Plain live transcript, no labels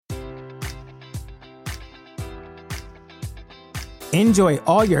Enjoy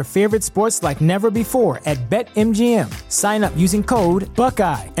all your favorite sports like never before at BetMGM. Sign up using code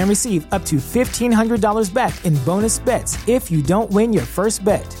Buckeye and receive up to $1,500 back in bonus bets if you don't win your first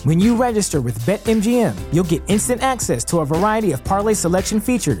bet. When you register with BetMGM, you'll get instant access to a variety of parlay selection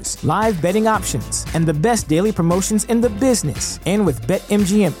features, live betting options, and the best daily promotions in the business. And with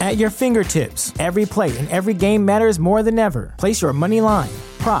BetMGM at your fingertips, every play and every game matters more than ever. Place your money line,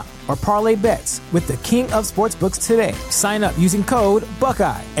 prop, or parlay bets with the king of sportsbooks today. Sign up using code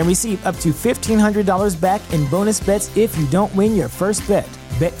Buckeye and receive up to $1,500 back in bonus bets if you don't win your first bet.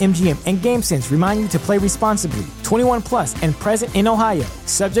 BetMGM and GameSense remind you to play responsibly. 21 plus and present in Ohio,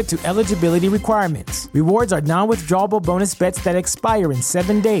 subject to eligibility requirements. Rewards are non-withdrawable bonus bets that expire in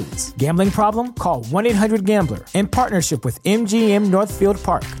 7 days. Gambling problem? Call 1-800-GAMBLER. In partnership with MGM Northfield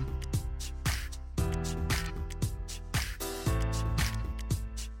Park.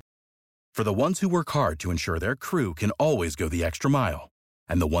 For the ones who work hard to ensure their crew can always go the extra mile,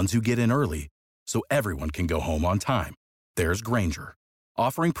 and the ones who get in early so everyone can go home on time, there's Grainger,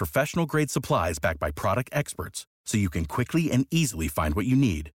 offering professional-grade supplies backed by product experts so you can quickly and easily find what you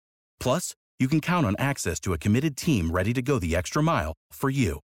need. Plus, you can count on access to a committed team ready to go the extra mile for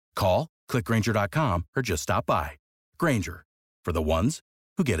you. Call, click Grainger.com, or just stop by. Grainger, for the ones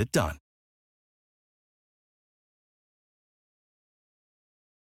who get it done.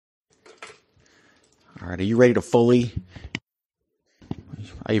 All right, are you ready to fully...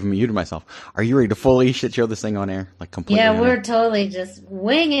 I even muted myself. Are you ready to fully shit show this thing on air? Like completely? Yeah, we're totally just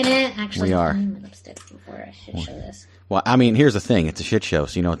winging it. Actually, we are. I'm my lipstick before I shit show this. Well, I mean, here's the thing. It's a shit show,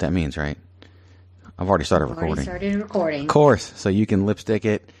 so you know what that means, right? I've already started recording. Of course. So you can lipstick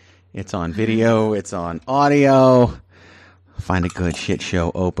it. It's on video. It's on audio. Find a good shit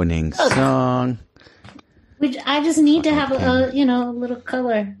show opening song. I just need to have a little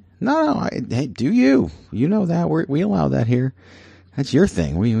color. No, hey, do you? You know that we allow that here. That's your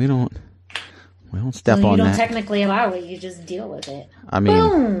thing. We don't step on that. You don't technically allow it. You just deal with it. I mean,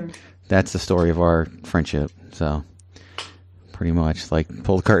 boom. That's the story of our friendship. So pretty much, like,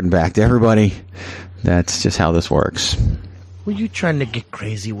 pull the curtain back to everybody. That's just how this works. Were you trying to get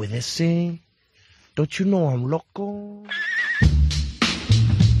crazy with this thing? Don't you know I'm loco?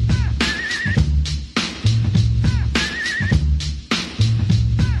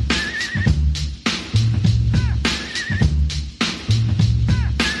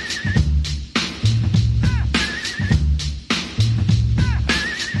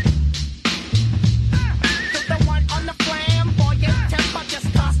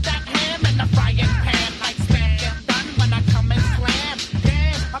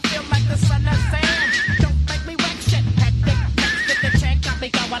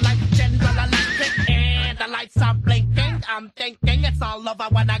 I'm thinking it's all over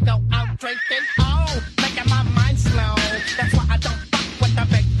when I go out drinking. Oh, making my mind slow. That's why I don't fuck with the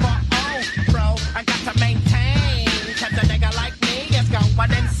big 4-0, bro. I got to maintain, cause a nigga like me is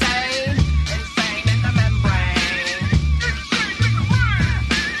going insane. Insane in the membrane.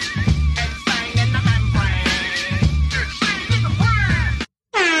 Insane in the membrane.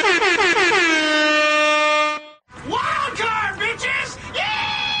 Wild card, bitches!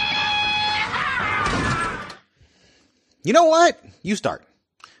 You know what? You start.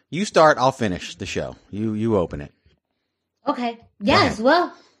 I'll finish the show. You open it. Okay. Yes.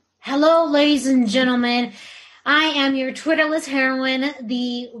 Well, hello, ladies and gentlemen. I am your Twitterless heroine,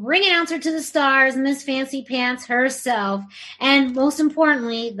 the ring announcer to the stars, Miss Fancy Pants herself, and most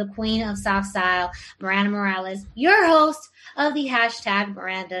importantly, the queen of soft style, Miranda Morales, your host of the hashtag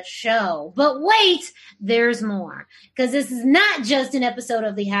Miranda Show. But wait, there's more, because this is not just an episode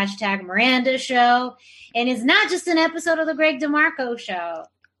of the hashtag Miranda Show, and it's not just an episode of the Greg DeMarco Show.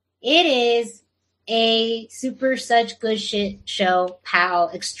 It is a super such good shit show, pal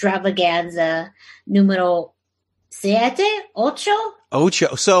extravaganza numero ocho.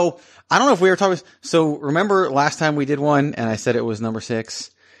 So I don't know if we were talking. So remember last time we did one and I said it was number 6.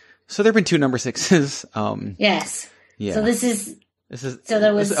 So there've been 2 number 6s. Yes. Yeah. So this is so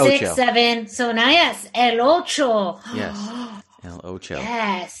there was 6, ocho. 7. So now yes, el ocho. Yes. El ocho.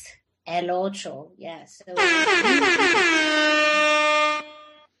 Yes. El ocho. Yes. So,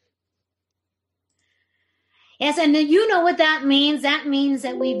 yes, and you know what that means. That means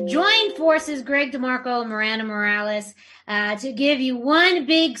that we've joined forces, Greg DeMarco and Miranda Morales, to give you one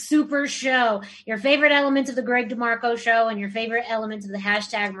big super show. Your favorite elements of the Greg DeMarco Show and your favorite elements of the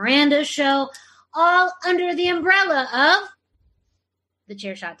hashtag Miranda Show, all under the umbrella of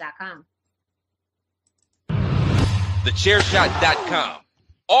thechairshot.com. Thechairshot.com.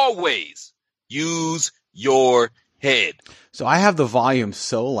 Always use your head. So I have the volume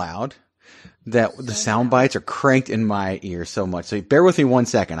so loud that the sound bites are cranked in my ear so much. So bear with me 1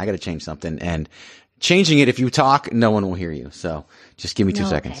 second. I got to change something, and changing it, if you talk, no one will hear you. So just give me 2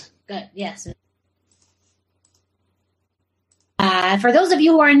 seconds. Good. Yes. For those of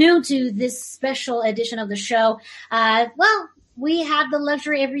you who are new to this special edition of the show, we have the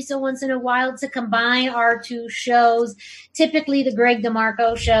luxury every so once in a while to combine our two shows. Typically, the Greg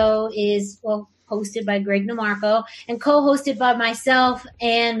DeMarco show is, hosted by Greg DeMarco and co-hosted by myself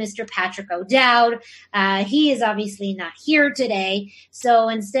and Mr. Patrick O'Dowd. He is obviously not here today. So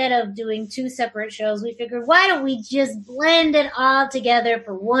instead of doing two separate shows, we figured, why don't we just blend it all together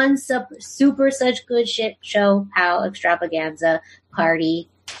for one super such good shit show, POW extravaganza party,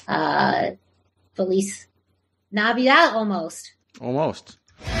 Feliz Navidad almost.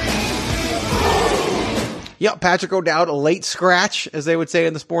 Yep, Patrick O'Dowd, a late scratch, as they would say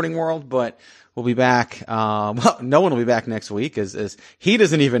in the sporting world, but we'll be back. No one will be back next week, as he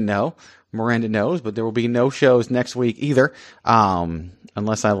doesn't even know. Miranda knows, but there will be no shows next week either,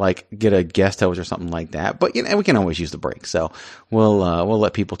 unless I get a guest host or something like that. But we can always use the break, so we'll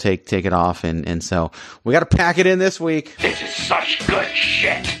let people take it off, and so we got to pack it in this week. This is such good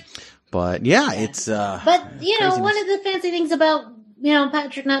shit. But yeah, it's But one of the fancy things about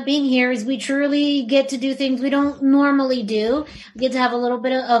Patrick not being here is we truly get to do things we don't normally do. We get to have a little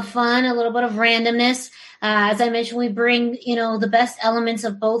bit of fun, a little bit of randomness. As I mentioned, we bring, the best elements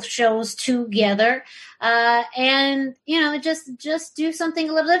of both shows together. And just do something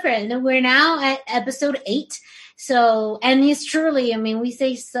a little different. And we're now at episode 8. So, and it's truly, we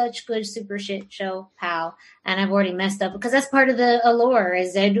say such good super shit show, POW. And I've already messed up because that's part of the allure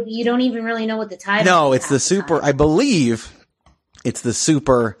is that you don't even really know what the title is. No, it's the super, I believe it's the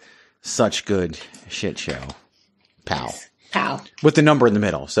super such good shit show, POW. Yes. POW. With the number in the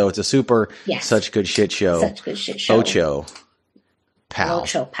middle. So it's a super such good shit show. Such good shit show. Ocho. POW.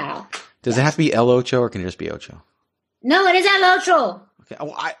 Ocho, POW. Does it have to be El Ocho or can it just be Ocho? No, it is El Ocho. Okay.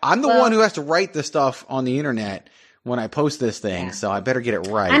 Well, I'm the one who has to write the stuff on the internet when I post this thing, so I better get it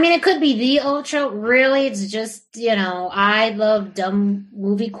right. It could be the Ocho. Really, it's just, I love dumb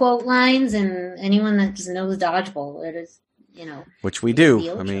movie quote lines, and anyone that just knows Dodgeball, it is, Which we do. We've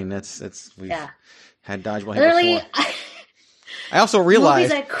had Dodgeball here before. I also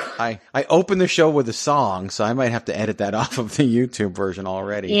realized I opened the show with a song, so I might have to edit that off of the YouTube version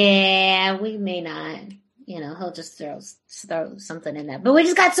already. Yeah, we may not. He'll just throw something in that. But we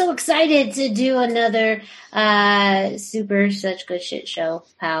just got so excited to do another super such good shit show,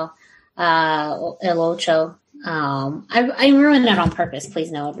 POW, El Ocho. I ruined it on purpose.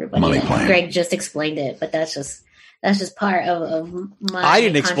 Please know, everybody. Greg just explained it, but that's just part of my I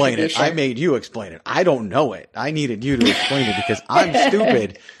didn't explain it. I made you explain it. I don't know it. I needed you to explain it because I'm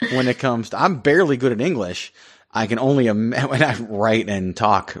stupid when it comes to, I'm barely good at English. I can only when I write and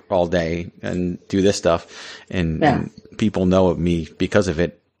talk all day and do this stuff and people know of me because of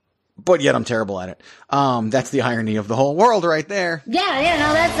it, but yet I'm terrible at it. That's the irony of the whole world right there.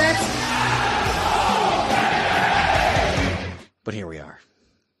 That's. But here we are.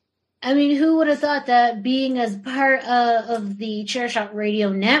 Who would have thought that being as part of the Chairshot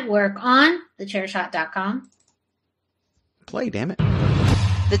Radio Network on thechairshot.com? Play, damn it.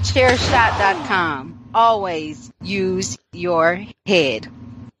 Thechairshot.com. Always use your head.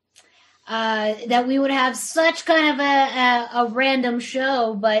 That we would have such kind of a random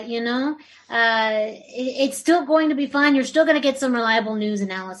show, but it's still going to be fun. You're still going to get some reliable news,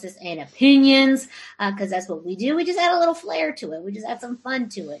 analysis, and opinions because that's what we do. We just add a little flair to it. We just add some fun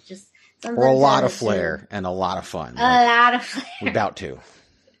to it. Or a lot of flair and a lot of fun. A lot of flair. We're about to.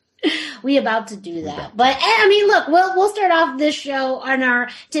 We about to do that. But look, we'll start off this show on our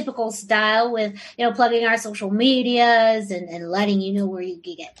typical style with, plugging our social medias and letting you know where you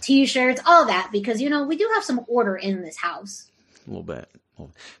can get t-shirts, all that, because, we do have some order in this house. A little bit.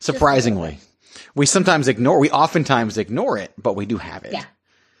 Surprisingly. We oftentimes ignore it, but we do have it. Yeah.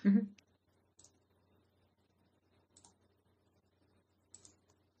 Mm-hmm.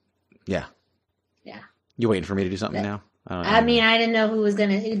 Yeah. Yeah. You waiting for me to do something now? I didn't know who was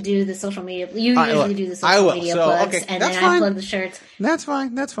going to do the social media. You usually do the social media plugs, and then I plug the shirts. That's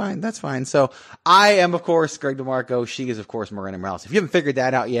fine. So I am, of course, Greg DeMarco. She is, of course, Miranda Morales. If you haven't figured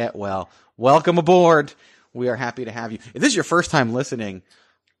that out yet, well, welcome aboard. We are happy to have you. If this is your first time listening,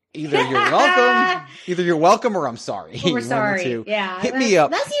 either you're welcome or I'm sorry. We're sorry. Yeah. Hit me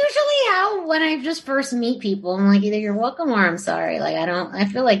up. That's usually how, when I just first meet people, I'm like, either you're welcome or I'm sorry. I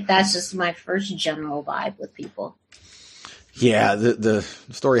feel like that's just my first general vibe with people. Yeah, the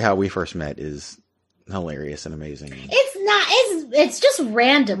story how we first met is hilarious and amazing. It's just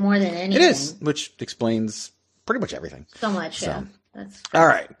random more than anything. It is, which explains pretty much everything. So much, yeah. That's all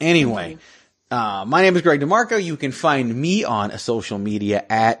right. Anyway, My name is Greg DeMarco. You can find me on social media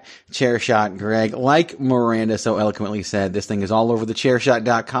at ChairShotGreg. Like Miranda so eloquently said, this thing is all over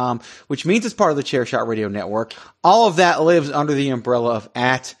thechairshot.com, which means it's part of the Chairshot Radio Network. All of that lives under the umbrella of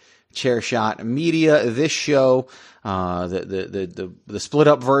at Chairshot Media. This show, the split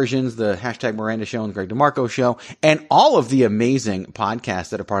up versions, the hashtag Miranda Show and the Greg DeMarco Show, and all of the amazing podcasts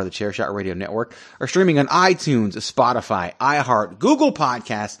that are part of the Chairshot Radio Network are streaming on iTunes, Spotify, iHeart, Google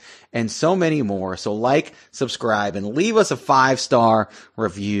Podcasts, and so many more. So like, subscribe, and leave us a 5-star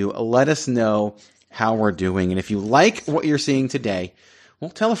review. Let us know how we're doing. And if you like what you're seeing today,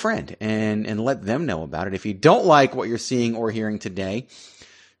 well, tell a friend and let them know about it. If you don't like what you're seeing or hearing today,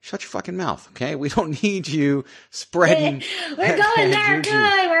 shut your fucking mouth, okay? We don't need you spreading. We're going there,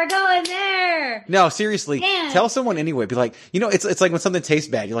 good. We're going there. No, seriously. Man. Tell someone anyway. Be like, it's like when something tastes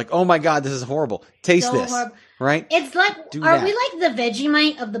bad. You're like, oh my God, this is horrible. Taste so this. Horrible. Right? It's like, we like the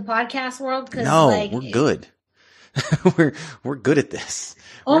Vegemite of the podcast world? No, we're good. we're good at this.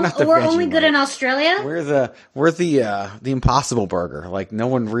 We're only good in Australia? We're the Impossible Burger. Like, no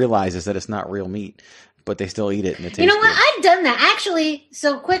one realizes that it's not real meat, but they still eat it and it tastes good. You know what? I've done that. Actually,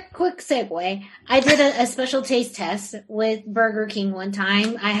 so quick segue. I did a special taste test with Burger King one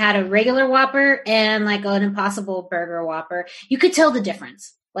time. I had a regular Whopper and like an Impossible Burger Whopper. You could tell the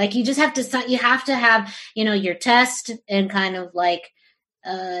difference. Like, you just have to have, your test and kind of like,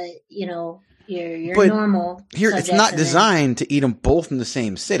 your normal. Here, it's not designed to eat them both in the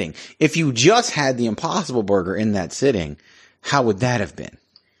same sitting. If you just had the Impossible Burger in that sitting, how would that have been?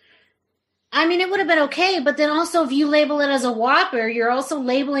 I mean, it would have been okay, but then also if you label it as a Whopper, you're also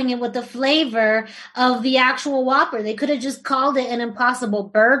labeling it with the flavor of the actual Whopper. They could have just called it an Impossible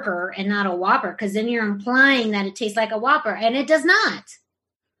Burger and not a Whopper, because then you're implying that it tastes like a Whopper, and it does not.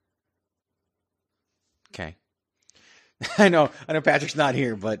 Okay. I know Patrick's not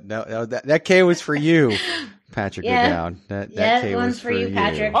here, but no, that K was for you, Patrick O'Dowd. That K was for you,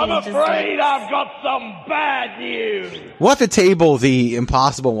 Patrick. I'm afraid I've got some bad news. We'll have to table the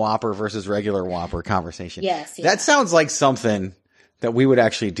Impossible Whopper versus regular Whopper conversation. Yes. That sounds like something that we would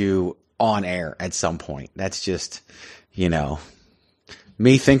actually do on air at some point. That's just,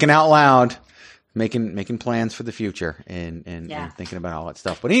 me thinking out loud, making plans for the future and thinking about all that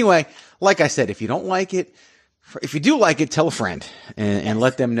stuff. But anyway, like I said, if you don't like it, if you do like it, tell a friend and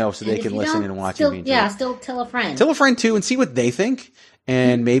let them know so they can listen and watch it. Still tell a friend. Tell a friend too and see what they think.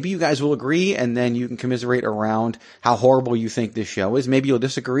 And maybe you guys will agree, and then you can commiserate around how horrible you think this show is. Maybe you'll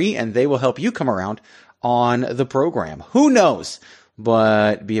disagree, and they will help you come around on the program. Who knows?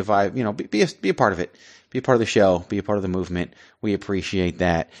 But be a part of it. Be a part of the show. Be a part of the movement. We appreciate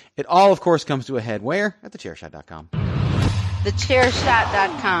that. It all, of course, comes to a head where? At thechairshot.com.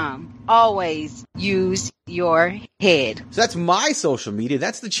 Thechairshot.com. Always use your head. So that's my social media.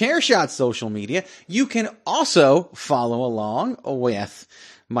 That's the Chairshot social media. You can also follow along with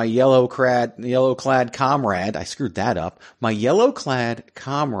my yellow-clad comrade. I screwed that up. My yellow-clad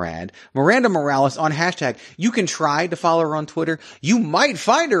comrade, Miranda Morales, on hashtag. You can try to follow her on Twitter. You might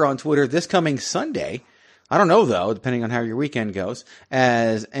find her on Twitter this coming Sunday. I don't know, though, depending on how your weekend goes,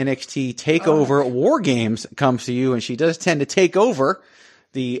 as NXT TakeOver War Games comes to you, and she does tend to take over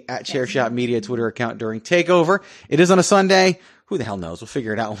the @ChairShot Media Twitter account during TakeOver. It is on a Sunday. Who the hell knows? We'll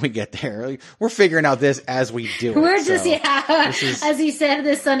figure it out when we get there. We're figuring out this as we do it. We're just, as he said,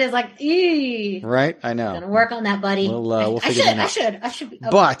 this Sunday's like, eee. Right? I know. Gonna work on that, buddy. We'll figure it out. I should. Okay.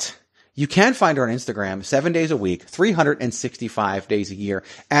 But you can find her on Instagram 7 days a week, 365 days a year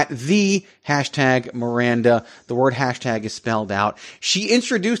at the hashtag Miranda. The word hashtag is spelled out. She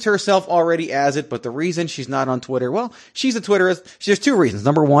introduced herself already as it, but the reason she's not on Twitter, well, she's a Twitterist. There's two reasons.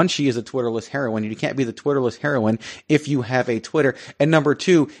 Number one, she is a Twitterless heroine. You can't be the Twitterless heroine if you have a Twitter. And number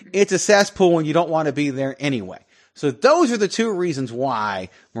two, it's a cesspool and you don't want to be there anyway. So those are the two reasons why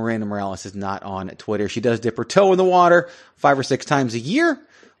Miranda Morales is not on Twitter. She does dip her toe in the water 5 or 6 times a year.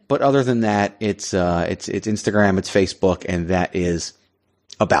 But other than that, it's Instagram, it's Facebook, and that is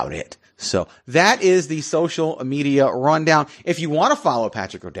about it. So that is the social media rundown. If you want to follow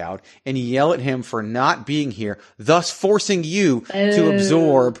Patrick O'Dowd and yell at him for not being here, thus forcing you to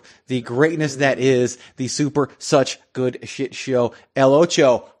absorb the greatness that is the Super Such Good Shit Show, El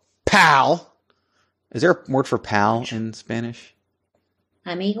Ocho, pal. Is there a word for pal in Spanish?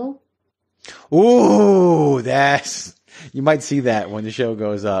 Amigo? Ooh, you might see that when the show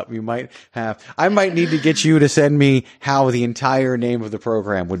goes up. I might need to get you to send me how the entire name of the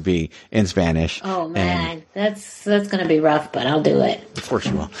program would be in Spanish. Oh man, that's going to be rough, but I'll do it. Of course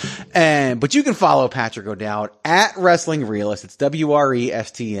you will. But you can follow Patrick O'Dowd at Wrestling Realist. It's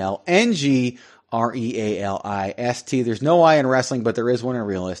WRESTLNG REALIST. There's no I in wrestling, but there is one in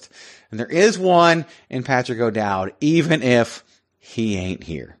realist. And there is one in Patrick O'Dowd, even if he ain't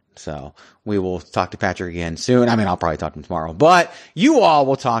here. So we will talk to Patrick again soon. I mean, I'll probably talk to him tomorrow, but you all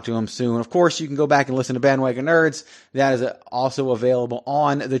will talk to him soon. Of course, you can go back and listen to Bandwagon Nerds. That is also available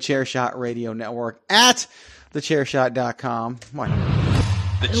on the Chairshot Radio Network at thechairshot.com.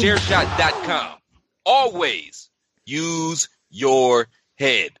 Thechairshot.com. Always use your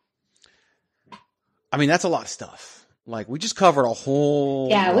head. I mean, that's a lot of stuff. Like, we just covered a whole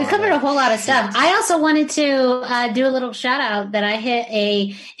Yeah, we covered a whole lot of stuff. I also wanted to do a little shout out that I hit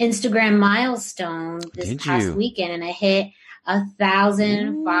a Instagram milestone this past weekend, and I hit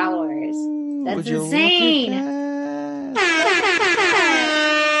 1,000 followers. That's insane.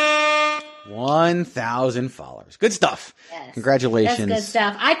 1,000 followers. Good stuff. Yes. Congratulations. That's good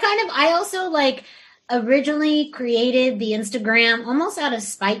stuff. I also originally created the Instagram almost out of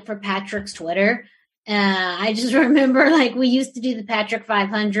spite for Patrick's Twitter. I just remember we used to do the Patrick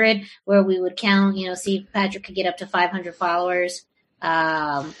 500 where we would count, see if Patrick could get up to 500 followers.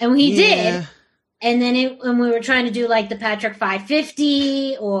 And he did. And then when we were trying to do the Patrick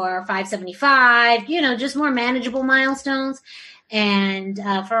 550 or 575, just more manageable milestones. And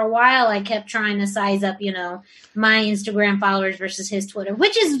for a while, I kept trying to size up, my Instagram followers versus his Twitter,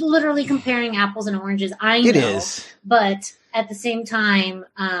 which is literally comparing apples and oranges. I know. It is. But at the same time,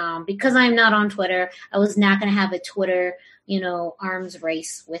 because I'm not on Twitter, I was not going to have a Twitter, arms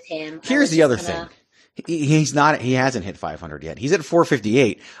race with him. Here's the other thing. He hasn't hit 500 yet. He's at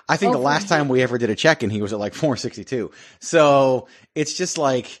 458. I think the last time we ever did a check-in, he was at 462. So it's just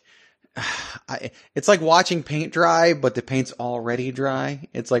it's like watching paint dry, but the paint's already dry.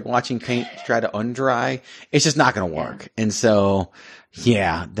 It's like watching paint try to undry. It's just not going to work. Yeah. And so,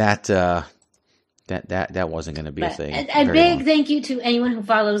 that wasn't going to be a thing. A big thank you to anyone who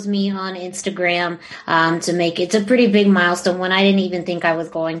follows me on Instagram to make it. It's a pretty big milestone, one I didn't even think I was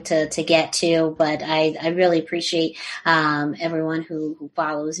going to get to, but I really appreciate everyone who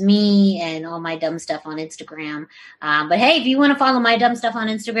follows me and all my dumb stuff on Instagram. But hey, if you want to follow my dumb stuff on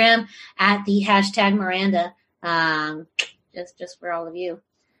Instagram at the hashtag Miranda, just for all of you.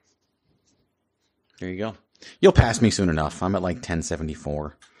 There you go. You'll pass me soon enough. I'm at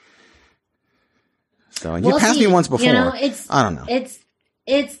 1074. So, and you passed me once before. I don't know.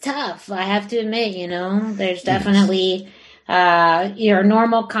 It's tough. I have to admit, there's definitely, your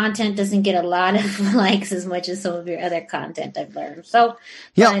normal content doesn't get a lot of likes as much as some of your other content I've learned. So,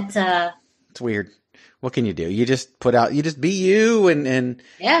 but, it's weird. What can you do? You just be you and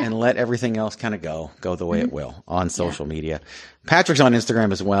let everything else kind of go the way it will on social media. Patrick's on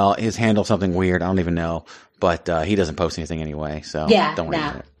Instagram as well. His handle's something weird. I don't even know, but, he doesn't post anything anyway. So don't worry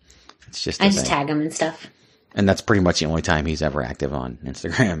about it. It's just I just tag him and stuff. And that's pretty much the only time he's ever active on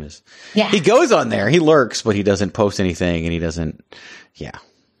Instagram is he goes on there, he lurks, but he doesn't post anything and he doesn't. Yeah.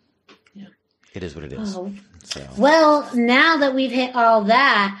 It is what it is. Oh. So. Well, now that we've hit all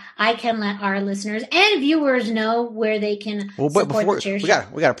that, I can let our listeners and viewers know where they can support the Chair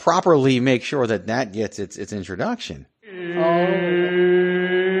Shot. We got to properly make sure that gets its introduction.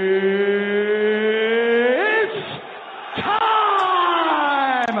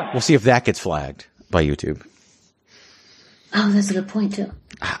 We'll see if that gets flagged by YouTube. Oh, that's a good point, too.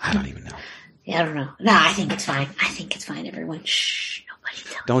 I don't even know. Yeah, I don't know. No, I think it's fine. Everyone. Shh. Nobody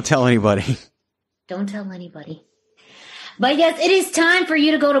Don't tell anybody. Don't tell anybody. But yes, it is time for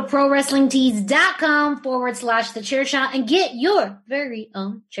you to go to ProWrestlingTees.com/TheChairShot and get your very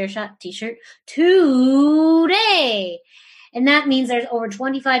own Chairshot t-shirt today. And that means there's over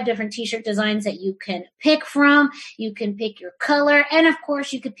 25 different t-shirt designs that you can pick from. You can pick your color. And of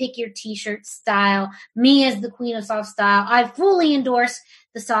course, you could pick your t-shirt style. Me as the queen of soft style, I fully endorse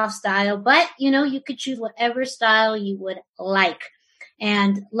the soft style. But, you could choose whatever style you would like.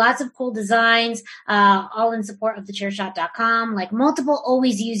 And lots of cool designs, all in support of thechairshot.com, like multiple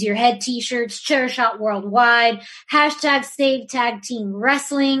always use your head t-shirts, Chairshot Worldwide, #Save Tag Team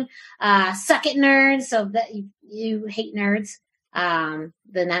Wrestling, Suck It Nerds, so that you hate nerds,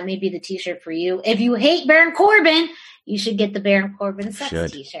 then that may be the t-shirt for you. If you hate Baron Corbin, you should get the Baron Corbin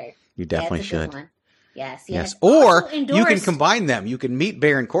Sucks t-shirt. You definitely should. Yes. Or you can combine them. You can meet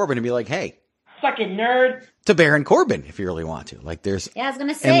Baron Corbin and be like, hey. Fucking nerd. To Baron Corbin, if you really want to. There's I was going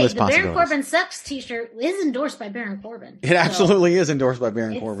to say, the Baron Corbin Sucks t-shirt is endorsed by Baron Corbin. It absolutely is endorsed by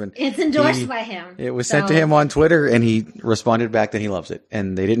Baron Corbin. It's endorsed by him. It was sent to him on Twitter, and he responded back that he loves it.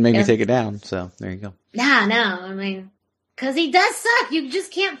 And they didn't make me take it down, so there you go. No, I mean, because he does suck. You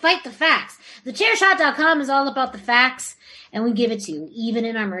just can't fight the facts. TheChairShot.com is all about the facts, and we give it to you, even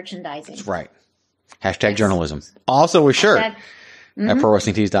in our merchandising. That's right. #journalism. Also a shirt. at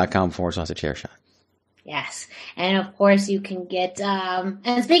ProWrestlingTees.com/thechairshot. Yes. And of course you can get,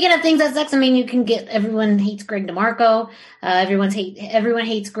 and speaking of things that sucks, I mean, you can get Everyone Hates Greg DeMarco, Everyone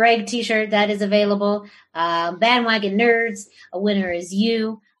Hates Greg t-shirt that is available. Bandwagon Nerds, A Winner Is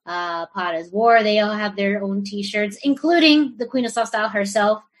You, Pod is War. They all have their own t-shirts, including the Queen of Soft Style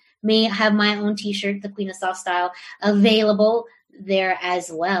herself. Me have my own t-shirt, the Queen of Soft Style, available there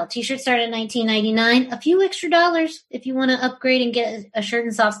as well. T-shirts start at $19.99, a few extra dollars if you want to upgrade and get a shirt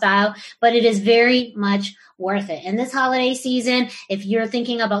in Soft Style, but it is very much worth it. And this holiday season, if you're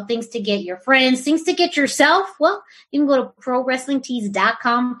thinking about things to get your friends, things to get yourself, well, you can go to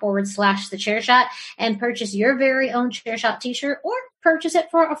ProWrestlingTees.com/thechairshot and purchase your very own Chairshot t-shirt, or purchase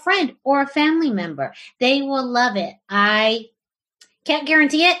it for a friend or a family member. They will love it. I can't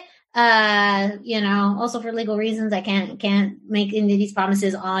guarantee it. Also for legal reasons, I can't make any of these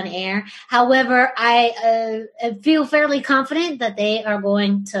promises on air. However, I feel fairly confident that they are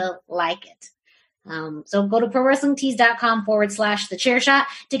going to like it. So go to ProWrestlingTees.com/thechairshot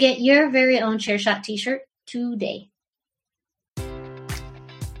to get your very own Chairshot t-shirt today.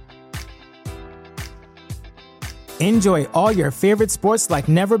 Enjoy all your favorite sports like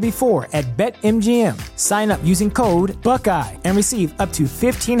never before at BetMGM. Sign up using code Buckeye and receive up to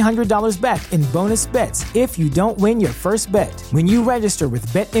 $1,500 back in bonus bets if you don't win your first bet. When you register with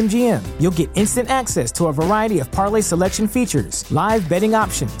BetMGM, you'll get instant access to a variety of parlay selection features, live betting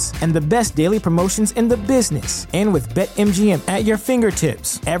options, and the best daily promotions in the business. And with BetMGM at your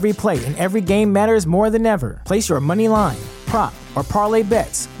fingertips, every play and every game matters more than ever. Place your money line, prop, or parlay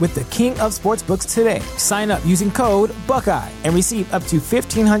bets with the king of sportsbooks today. Sign up using code Buckeye and receive up to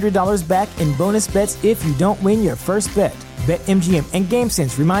 $1,500 back in bonus bets if you don't win your first bet. BetMGM and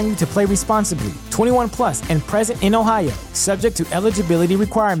GameSense remind you to play responsibly. 21 plus and present in Ohio, subject to eligibility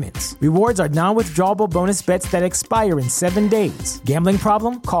requirements. Rewards are non-withdrawable bonus bets that expire in 7 days. Gambling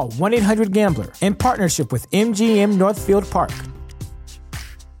problem? Call 1-800-GAMBLER. In partnership with MGM Northfield Park.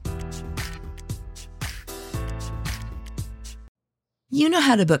 You know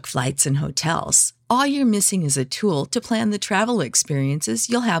how to book flights and hotels. All you're missing is a tool to plan the travel experiences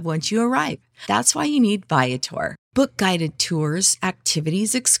you'll have once you arrive. That's why you need Viator. Book guided tours,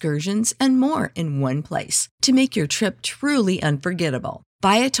 activities, excursions, and more in one place to make your trip truly unforgettable.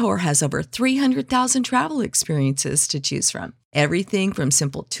 Viator has over 300,000 travel experiences to choose from. Everything from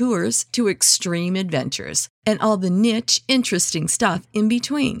simple tours to extreme adventures and all the niche, interesting stuff in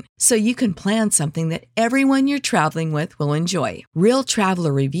between. So you can plan something that everyone you're traveling with will enjoy. Real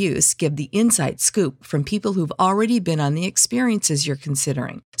traveler reviews give the inside scoop from people who've already been on the experiences you're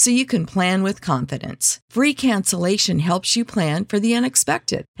considering. So you can plan with confidence. Free cancellation helps you plan for the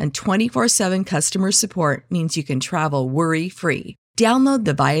unexpected. And 24/7 customer support means you can travel worry-free. Download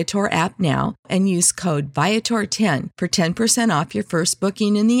the Viator app now and use code Viator10 for 10% off your first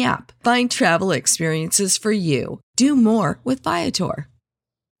booking in the app. Find travel experiences for you. Do more with Viator.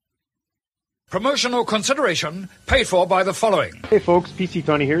 Promotional consideration paid for by the following. Hey folks, PC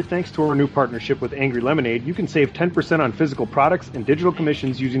Tony here. Thanks to our new partnership with Angry Lemonade, you can save 10% on physical products and digital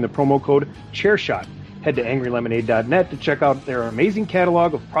commissions using the promo code ChairShot. Head to angrylemonade.net to check out their amazing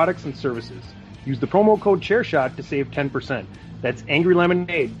catalog of products and services. Use the promo code ChairShot to save 10%. That's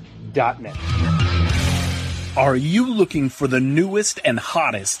angrylemonade.net. Are you looking for the newest and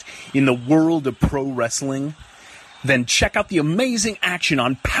hottest in the world of pro wrestling? Then check out the amazing action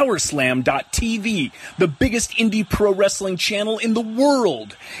on Powerslam.tv, the biggest indie pro wrestling channel in the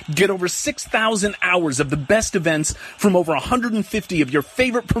world. Get over 6,000 hours of the best events from over 150 of your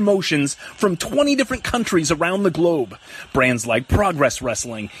favorite promotions from 20 different countries around the globe. Brands like Progress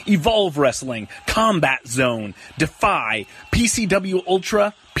Wrestling, Evolve Wrestling, Combat Zone, Defy, PCW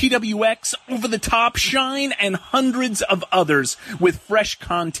Ultra, PWX, Over the Top, Shine, and hundreds of others with fresh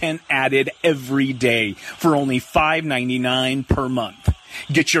content added every day for only $5.99 per month.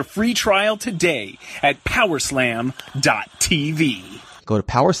 Get your free trial today at Powerslam.tv. Go to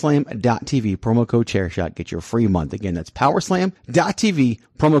Powerslam.tv, promo code ChairShot. Get your free month. Again, that's Powerslam.tv,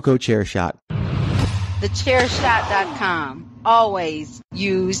 promo code ChairShot. TheChairShot.com. Always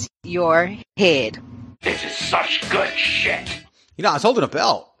use your head. This is such good shit. You know, I was holding a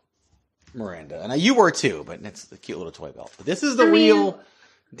belt, Miranda, and you were too, but it's the cute little toy belt. But this is the real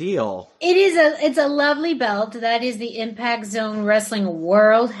deal. It's a lovely belt. That is the Impact Zone Wrestling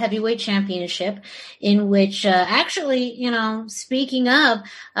World Heavyweight Championship, in which actually, speaking of,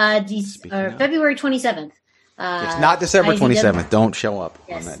 February 27th. It's not December 27th. Don't show up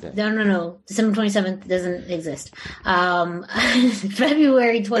on that day. No. December 27th doesn't exist.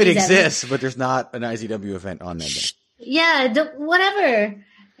 February 27th. It exists, but there's not an IZW event on that day. Yeah, whatever.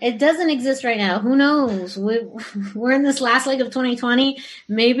 It doesn't exist right now. Who knows? We're in this last leg of 2020.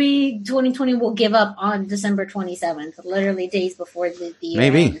 Maybe 2020 will give up on December 27th, literally days before the year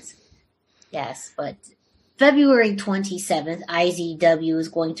ends. Yes, but February 27th, IZW is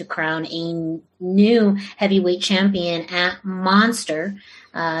going to crown a new heavyweight champion at Monster.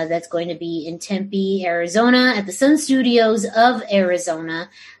 That's going to be in Tempe, Arizona, at the Sun Studios of Arizona.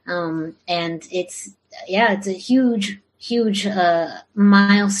 And it's a huge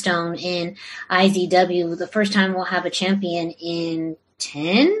milestone in IZW. The first time we'll have a champion in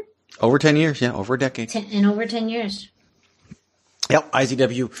 10? Over 10 years, yeah, over a decade. In over 10 years. Yep,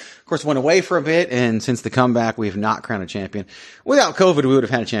 IZW, of course, went away for a bit, and since the comeback, we have not crowned a champion. Without COVID, we would have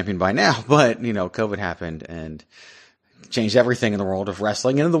had a champion by now, but, COVID happened and changed everything in the world of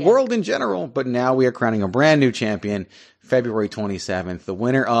wrestling and in the world in general. But now we are crowning a brand new champion, February 27th. The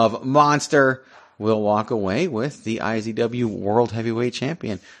winner of Monster will walk away with the IZW World Heavyweight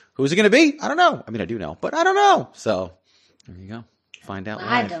Champion. Who's it going to be? I don't know. I mean, I do know, but I don't know. So, there you go. Find out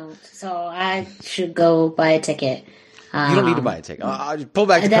live. I don't. So, I should go buy a ticket. You don't need to buy a ticket. Pull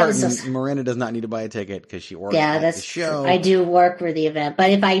back the curtain. Miranda does not need to buy a ticket because she works at the show. I do work for the event.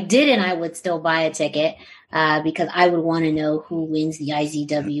 But if I didn't, I would still buy a ticket because I would want to know who wins the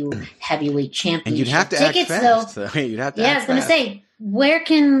IZW Heavyweight Championship. And you'd have to tickets, act fast. Though, you'd have to I was going to say, where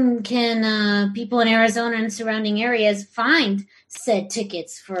can people in Arizona and surrounding areas find said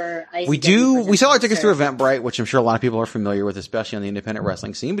tickets for IZW? We sell our tickets through Eventbrite, which I'm sure a lot of people are familiar with, especially on the independent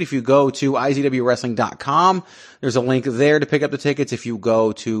wrestling scene. But if you go to IZWWrestling.com, there's a link there to pick up the tickets. If you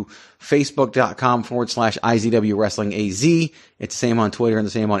go to Facebook.com/IZW Wrestling AZ, it's the same on Twitter and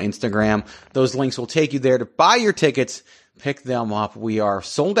the same on Instagram. Those links will take you there to buy your tickets. Pick them up. We are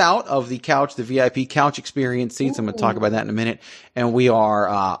sold out of the couch, the VIP couch experience seats. I'm going to talk about that in a minute. And we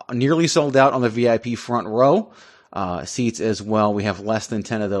are nearly sold out on the VIP front row seats as well. We have less than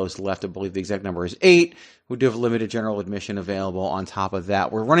 10 of those left. I believe the exact number is 8. We do have limited general admission available on top of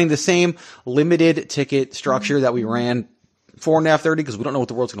that. We're running the same limited ticket structure that we ran for NAV 30 because we don't know what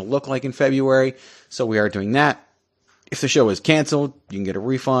the world's going to look like in February. So we are doing that. If the show is canceled, you can get a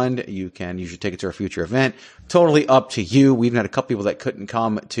refund. You can use your ticket to a future event. Totally up to you. We've had a couple people that couldn't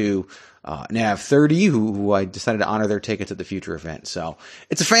come to NAV 30 who I decided to honor their tickets at the future event. So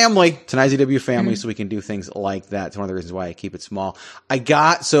it's a family. It's an IZW family, so we can do things like that. It's one of the reasons why I keep it small. It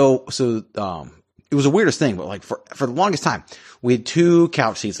was the weirdest thing, but like for the longest time, we had 2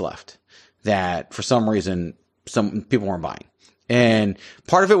 couch seats left that for some reason some people weren't buying. And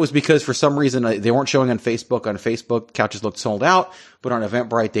part of it was because for some reason they weren't showing on Facebook. On Facebook, couches looked sold out, but on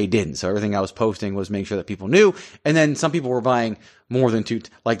Eventbrite they didn't. So everything I was posting was making sure that people knew. And then some people were buying more than 2.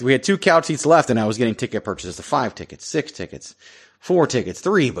 Like we had 2 couch seats left, and I was getting ticket purchases of 5 tickets, 6 tickets, 4 tickets,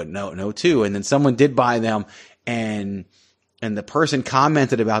 3, but no 2. And then someone did buy them, and the person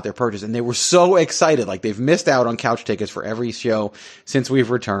commented about their purchase, and they were so excited. Like they've missed out on couch tickets for every show since we've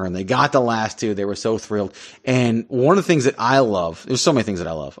returned. They got the last 2. They were so thrilled. And one of the things that I love, there's so many things that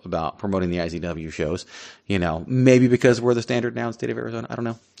I love about promoting the IZW shows, maybe because we're the standard now in the state of Arizona. I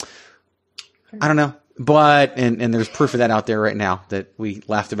don't know. But, and there's proof of that out there right now that we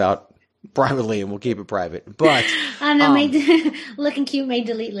laughed about privately, and we'll keep it private. But, I know, looking cute may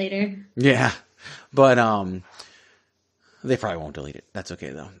delete later. Yeah. But, they probably won't delete it. That's okay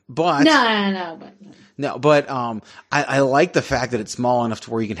though. But I like the fact that it's small enough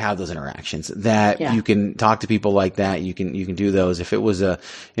to where you can have those interactions, that you can talk to people like that. You can do those. If it was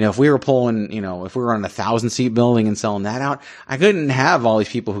if we were pulling, if we were on a 1,000-seat building and selling that out, I couldn't have all these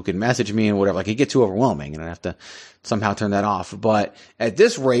people who could message me and whatever. Like it'd get too overwhelming and I'd have to somehow turn that off. But at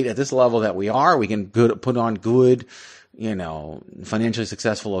this rate, at this level that we are, we can put on good, financially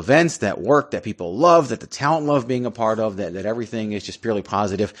successful events that work, that people love, that the talent love being a part of, that everything is just purely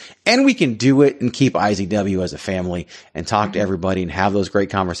positive. And we can do it and keep IZW as a family and talk to everybody and have those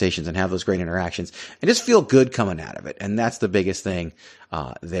great conversations and have those great interactions and just feel good coming out of it. And that's the biggest thing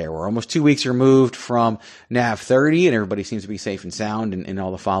there. We're almost 2 weeks removed from NAV 30 and everybody seems to be safe and sound and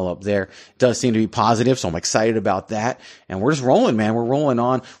all the follow up there does seem to be positive. So I'm excited about that. And we're just rolling, man. We're rolling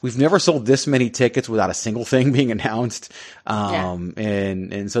on. We've never sold this many tickets without a single thing being announced.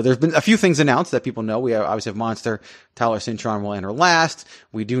 And so there's been a few things announced that people know. We obviously have Monster. Tyler Cintron will enter last.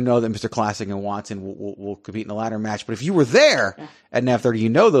 We do know that Mr. Classic and Watson will compete in the ladder match. But if you were there at NAV 30, you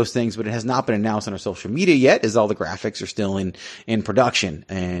know those things, but it has not been announced on our social media yet, as all the graphics are still in production.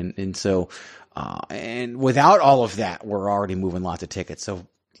 And so, and without all of that, we're already moving lots of tickets. So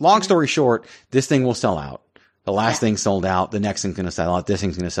long story short, this thing will sell out. The last thing sold out. The next thing's going to sell out. This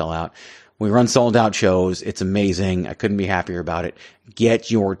thing's going to sell out. We run sold out shows. It's amazing. I couldn't be happier about it.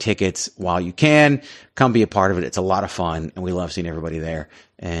 get your tickets while you can. Come be a part of it. It's a lot of fun, and we love seeing everybody there.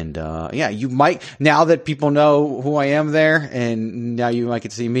 And you might, now that people know who I am there, and now you might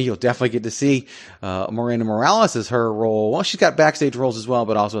get to see me, you'll definitely get to see Miranda Morales as her role. Well, she's got backstage roles as well,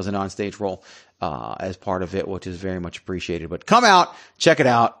 but also as an onstage role as part of it, which is very much appreciated. But come out, check it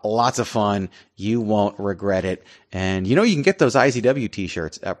out. Lots of fun. You won't regret it. And you can get those IZW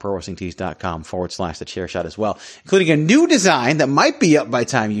t-shirts at ProWrestlingTees.com/thechairshot as well, including a new design that might be up by the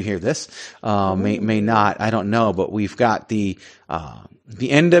time you hear this. May not. I don't know, but we've got the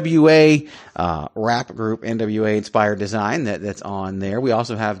NWA rap group NWA inspired design that's on there. We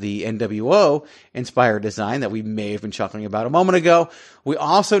also have the NWO inspired design that we may have been chuckling about a moment ago. We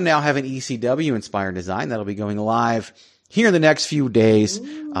also now have an ECW inspired design that'll be going live here in the next few days.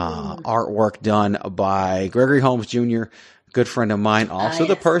 Artwork done by Gregory Holmes Jr., good friend of mine, also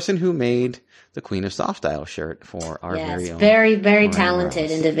the person who made the Queen of Soft Style shirt for our very own. Very, very talented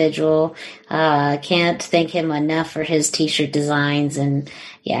individual. Can't thank him enough for his t-shirt designs, and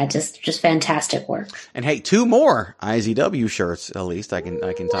just fantastic work. And hey, 2 more IZW shirts, at least I can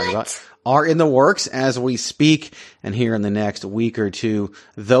talk about, are in the works as we speak. And here in the next week or two,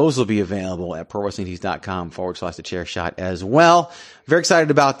 those will be available at ProWrestlingTees.com/thechairshot as well. Very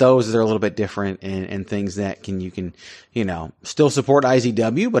excited about those. They're a little bit different and things that you can still support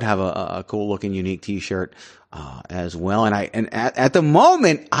IZW, but have a cool looking, unique t-shirt, as well. And at the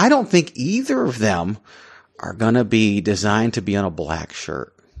moment, I don't think either of them are going to be designed to be on a black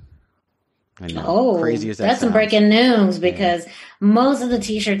shirt. I know. Crazy as that that's sounds. Some breaking news, because most of the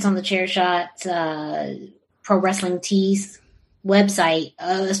t-shirts on the Chairshot Pro Wrestling Tees website,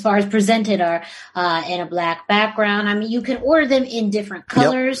 as far as presented, are in a black background. I mean, you can order them in different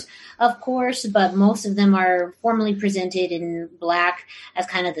colors, of course, but most of them are formally presented in black as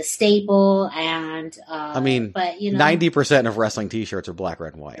kind of the staple. And but 90% of wrestling t-shirts are black,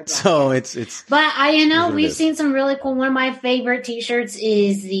 red, and white. So it's. But we've seen some really cool. One of my favorite t-shirts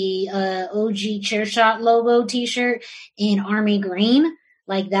is the OG Chairshot logo t-shirt in army green.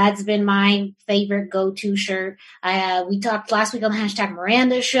 Like, that's been my favorite go-to shirt. We talked last week on the hashtag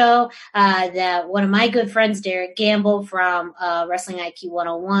Miranda show that one of my good friends, Derek Gamble from Wrestling IQ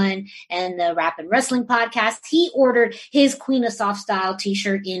 101 and the Rap and Wrestling podcast, he ordered his Queen of Soft Style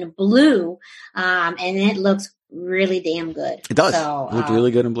t-shirt in blue, and it looks really damn good. It does. It looks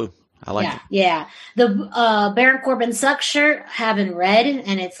really good in blue. I like it. Yeah. The Baron Corbin Sucks shirt have in red,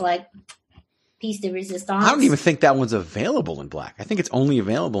 and it's like piece de resistance. I don't even think that one's available in black. I think it's only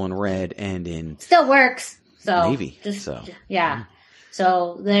available in red and in still works. So navy.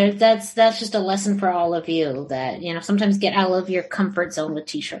 So that's just a lesson for all of you that sometimes get out of your comfort zone with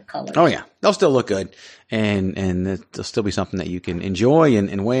t-shirt colors. Oh yeah, they'll still look good, and there'll still be something that you can enjoy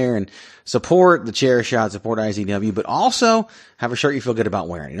and wear and support the Chairshot, support IZW, but also have a shirt you feel good about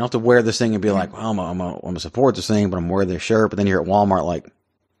wearing. You don't have to wear this thing and be like, well, I'm gonna support this thing, but I'm wearing this shirt. But then you're at Walmart like,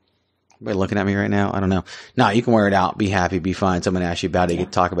 everybody looking at me right now? I don't know. No, you can wear it out, be happy, be fine. Someone asks you about it, you get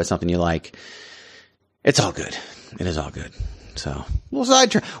to talk about something you like. It's all good. It is all good. So,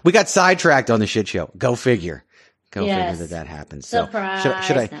 we got sidetracked on the shit show. Go figure. Figure that happens. Surprise. So,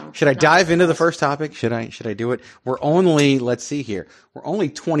 should I dive into the first topic? Should I do it? Let's see here. We're only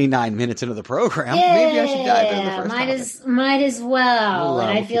 29 minutes into the program. Yeah, maybe I should dive into the first topic. Might as well. And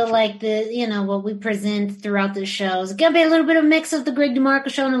I feel like what we present throughout the show is going to be a little bit of a mix of the Greg DeMarco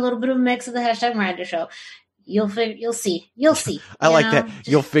show and a little bit of a mix of the hashtag Miranda show. You'll see. I like that.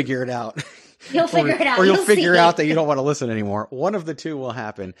 You'll figure it out. You'll figure it out. Or you'll figure out that you don't want to listen anymore. One of the two will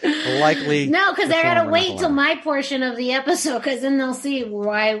happen. Likely. No, because they're going to wait till my portion of the episode, because then they'll see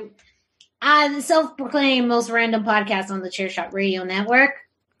why I self-proclaimed most random podcast on the Chairshot Radio Network.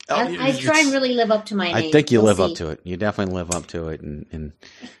 I try and really live up to my name. I think you live up to it. You definitely live up to it. And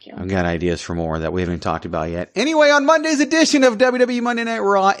I've got ideas for more that we haven't talked about yet. Anyway, on Monday's edition of WWE Monday Night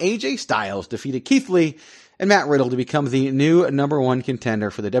Raw, AJ Styles defeated Keith Lee and Matt Riddle to become the new #1 contender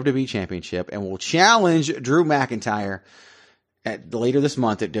for the WWE Championship, and will challenge Drew McIntyre later this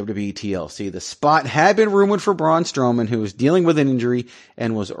month at WWE TLC. The spot had been rumored for Braun Strowman, who was dealing with an injury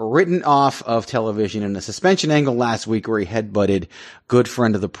and was written off of television in a suspension angle last week where he headbutted good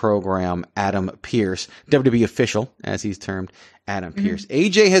friend of the program, Adam Pearce, WWE official, as he's termed, Adam Pearce.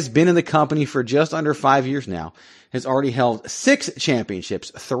 AJ has been in the company for just under 5 years now, has already held 6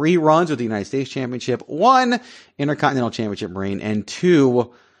 championships, 3 runs with the United States Championship, 1 Intercontinental Championship reign, and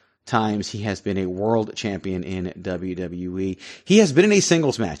 2 times he has been a world champion in WWE. He has been in a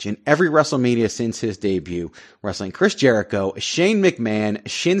singles match in every WrestleMania since his debut, wrestling Chris Jericho, Shane McMahon,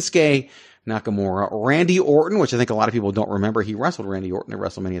 Shinsuke Nakamura, Randy Orton, which I think a lot of people don't remember. He wrestled Randy Orton at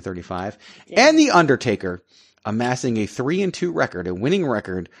WrestleMania 35, and The Undertaker amassing a 3-2 record, a winning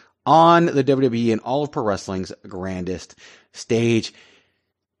record on the WWE and all of pro wrestling's grandest stage.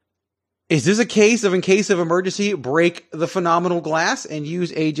 Is this a case of, in case of emergency, break the phenomenal glass and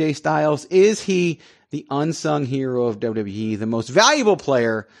use AJ Styles? Is he the unsung hero of WWE, the most valuable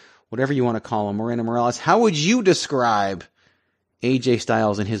player, whatever you want to call him? Miranda Morales, how would you describe AJ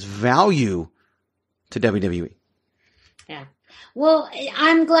Styles and his value to WWE? Yeah. Well,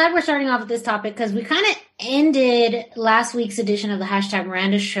 I'm glad we're starting off with this topic because we kind of ended last week's edition of the Hashtag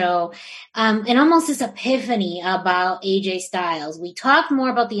Miranda Show and almost this epiphany about AJ Styles. We talked more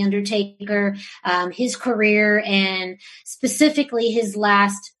about The Undertaker, his career, and specifically his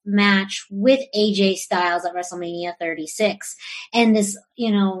last match with AJ Styles at WrestleMania 36. And this,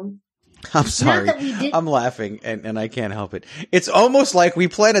 I'm sorry. I'm laughing and I can't help it. It's almost like we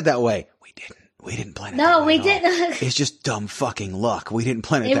planned it that way. We didn't plan it. No, we didn't. It's just dumb fucking luck. We didn't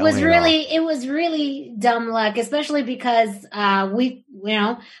plan it that way. It was really dumb luck, especially because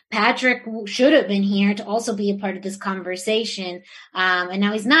Patrick should have been here to also be a part of this conversation. And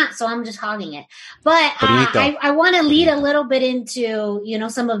now he's not, so I'm just hogging it. But I want to lead a little bit into,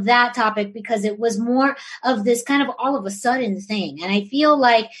 some of that topic because it was more of this kind of all of a sudden thing. And I feel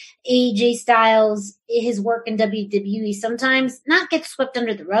like AJ Styles, his work in WWE sometimes not gets swept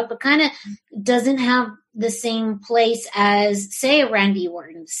under the rug, but kind of doesn't have the same place as, say, a Randy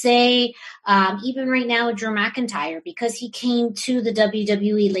Orton, say, even right now, Drew McIntyre, because he came to the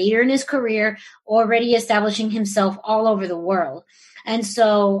WWE later in his career, already establishing himself all over the world. And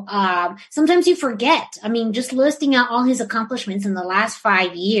so sometimes you forget. I mean, just listing out all his accomplishments in the last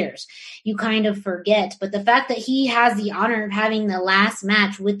 5 years, you kind of forget. But the fact that he has the honor of having the last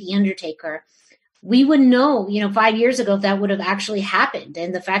match with The Undertaker, we would know, 5 years ago if that would have actually happened.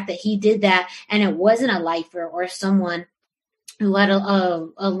 And the fact that he did that and it wasn't a lifer or someone who had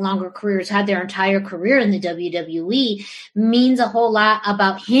a longer career, has had their entire career in the WWE, means a whole lot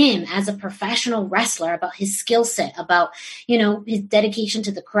about him as a professional wrestler, about his skill set, about, his dedication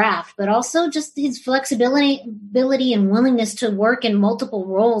to the craft, but also just his flexibility and willingness to work in multiple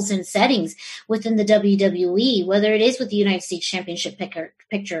roles and settings within the WWE, whether it is with the United States Championship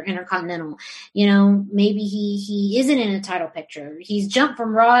picture, Intercontinental, maybe he isn't in a title picture. He's jumped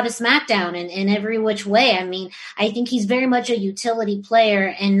from Raw to SmackDown in every which way. I mean, I think he's very much a utility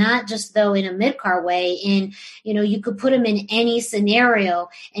player, and not just though in a mid-card way. And you could put him in any scenario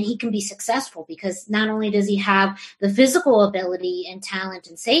and he can be successful because not only does he have the physical ability and talent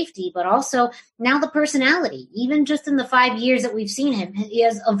and safety, but also now the personality. Even just in the 5 years that we've seen him, he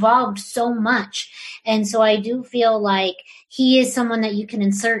has evolved so much. And so I do feel like he is someone that you can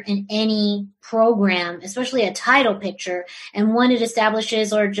insert in any program, especially a title picture, and one it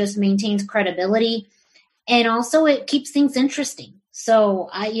establishes or just maintains credibility. And also it keeps things interesting. So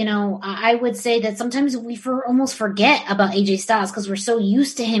I would say that sometimes we almost forget about AJ Styles because we're so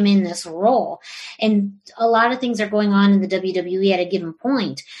used to him in this role. And a lot of things are going on in the WWE at a given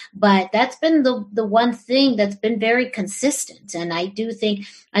point. But that's been the one thing that's been very consistent. And I do think,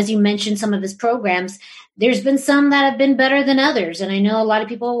 as you mentioned, some of his programs, there's been some that have been better than others. And I know a lot of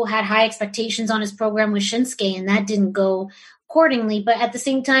people had high expectations on his program with Shinsuke, and that didn't go accordingly, but at the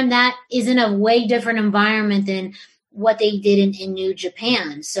same time, that is in a way different environment than what they did in New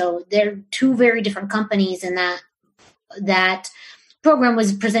Japan. So they're two very different companies, and that program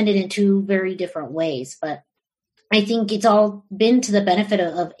was presented in two very different ways. But I think it's all been to the benefit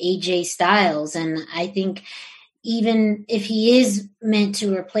of AJ Styles, and I think even if he is meant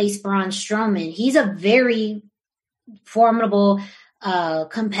to replace Braun Strowman, he's a very formidable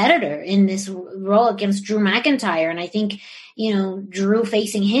competitor in this role against Drew McIntyre. And I think, Drew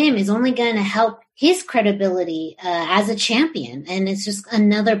facing him is only going to help his credibility as a champion. And it's just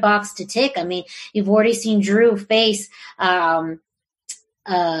another box to tick. I mean, you've already seen Drew face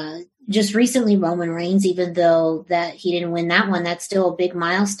just recently Roman Reigns, even though that he didn't win that one. That's still a big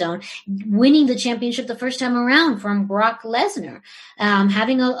milestone. Winning the championship the first time around from Brock Lesnar,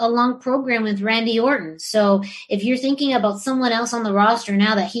 having a long program with Randy Orton. So if you're thinking about someone else on the roster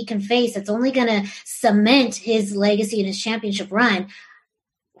now that he can face, that's only going to cement his legacy and his championship run,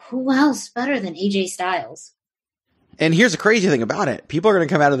 who else better than AJ Styles? And here's the crazy thing about it. People are going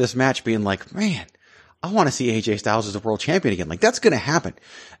to come out of this match being like, man, I want to see AJ Styles as a world champion again. Like, that's going to happen.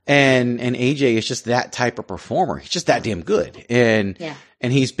 And AJ is just that type of performer. He's just that damn good. And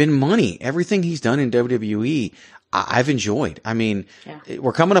he's been money. Everything he's done in WWE, I've enjoyed. I mean,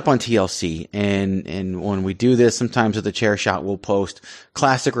 we're coming up on TLC, and when we do this, sometimes at the Chair Shot, we'll post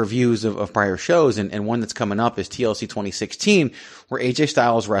classic reviews of prior shows, and one that's coming up is TLC 2016, where AJ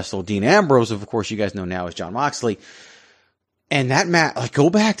Styles wrestled Dean Ambrose, of course you guys know now as Jon Moxley. And that match, like, go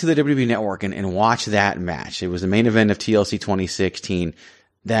back to the WWE Network and watch that match. It was the main event of TLC 2016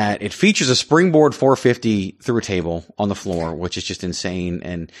 that it features a springboard 450 through a table on the floor, which is just insane.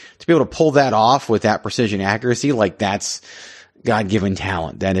 And to be able to pull that off with that precision accuracy, like, that's God-given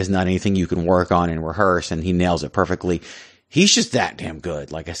talent. That is not anything you can work on and rehearse, and he nails it perfectly. He's just that damn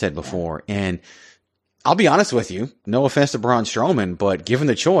good, like I said before. And I'll be honest with you, no offense to Braun Strowman, but given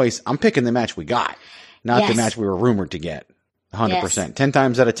the choice, I'm picking the match we got, not the match we were rumored to get. 100%. Yes. 10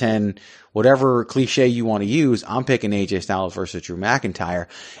 times out of 10, whatever cliche you want to use, I'm picking AJ Styles versus Drew McIntyre.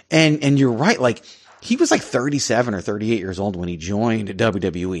 And you're right, like, he was like 37 or 38 years old when he joined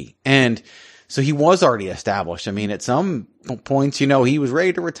WWE. And so he was already established. I mean, at some points, you know, he was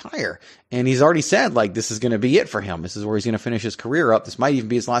ready to retire. And he's already said, like, this is going to be it for him. This is where he's going to finish his career up. This might even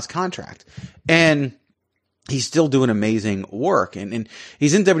be his last contract. And he's still doing amazing work. And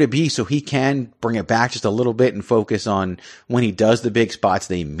he's in WWE, so he can bring it back just a little bit and focus on when he does the big spots,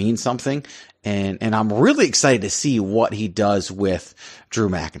 they mean something. And I'm really excited to see what he does with Drew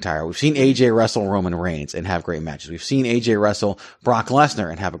McIntyre. We've seen AJ wrestle Roman Reigns and have great matches. We've seen AJ wrestle Brock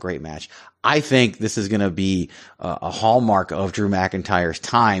Lesnar and have a great match. I think this is going to be a hallmark of Drew McIntyre's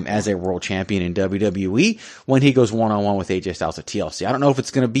time as a world champion in WWE when he goes one-on-one with AJ Styles at TLC. I don't know if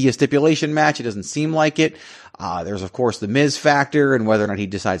it's going to be a stipulation match. It doesn't seem like it. There's, of course, the Miz factor and whether or not he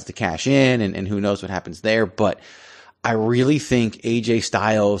decides to cash in, and who knows what happens there. But I really think AJ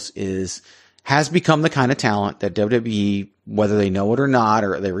Styles has become the kind of talent that WWE, whether they know it or not,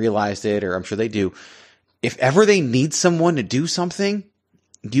 or they realized it, or I'm sure they do, if ever they need someone to do something,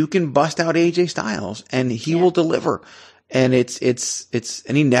 you can bust out AJ Styles and he will deliver. And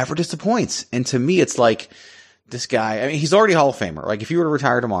and he never disappoints. And to me, it's like this guy, I mean, he's already a Hall of Famer. Like, if you were to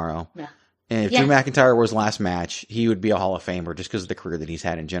retire tomorrow, and if Drew McIntyre were his last match, he would be a Hall of Famer just because of the career that he's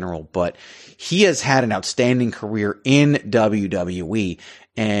had in general. But he has had an outstanding career in WWE,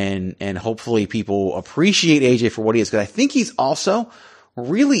 and hopefully people appreciate AJ for what he is, because I think he's also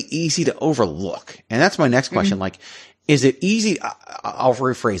really easy to overlook. And that's my next question. Like, is it easy? I'll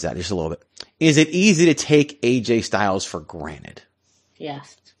rephrase that just a little bit. Is it easy to take AJ Styles for granted?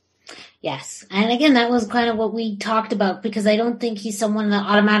 Yes. Yes. And again, that was kind of what we talked about, because I don't think he's someone that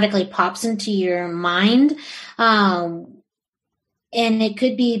automatically pops into your mind. And it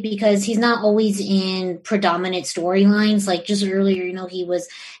could be because he's not always in predominant storylines. Like just earlier, you know, he was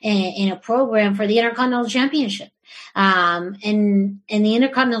in a program for the Intercontinental Championship. And the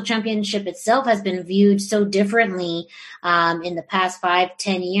Intercontinental Championship itself has been viewed so differently in the past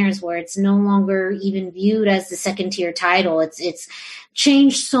 5-10 years, where it's no longer even viewed as the second tier title. It's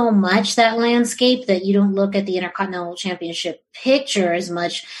changed so much, that landscape, that you don't look at the Intercontinental Championship picture as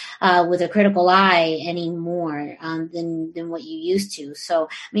much with a critical eye anymore than what you used to. So, I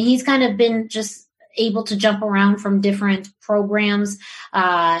mean, he's kind of been just able to jump around from different programs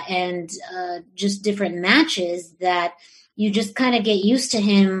and just different matches that you just kind of get used to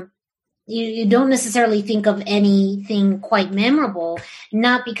him. You don't necessarily think of anything quite memorable,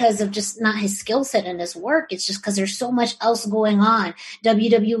 not because of just not his skill set and his work. It's just because there's so much else going on.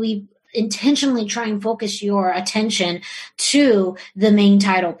 WWE intentionally try and focus your attention to the main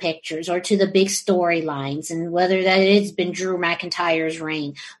title pictures or to the big storylines, and whether that it's been Drew McIntyre's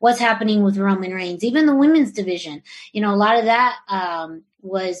reign, what's happening with Roman Reigns, even the women's division. You know, a lot of that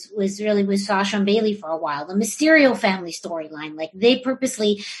was really with Sasha and Bayley for a while. The Mysterio family storyline, like they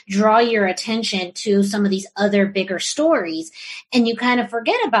purposely draw your attention to some of these other bigger stories, and you kind of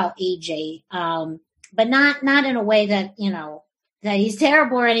forget about AJ, but not in a way that, you know, that he's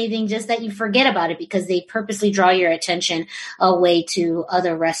terrible or anything, just that you forget about it because they purposely draw your attention away to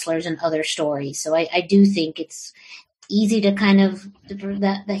other wrestlers and other stories. So I do think it's easy to kind of,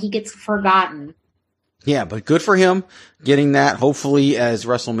 that he gets forgotten. Yeah, but good for him getting that. Hopefully as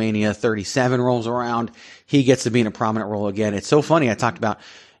WrestleMania 37 rolls around, he gets to be in a prominent role again. It's so funny. I talked about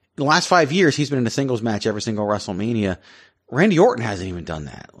the last 5 years, he's been in a singles match every single WrestleMania. Randy Orton hasn't even done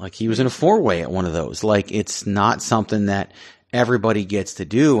that. Like, he was in a 4-way at one of those. Like, it's not something that everybody gets to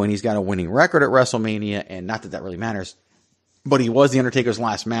do, and he's got a winning record at WrestleMania, and not that really matters, but he was The Undertaker's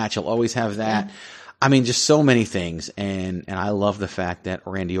last match. He'll always have that. Yeah. I mean, just so many things, and I love the fact that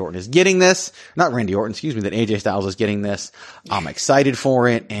Randy Orton is getting this. Not Randy Orton, excuse me, that AJ Styles is getting this. I'm excited for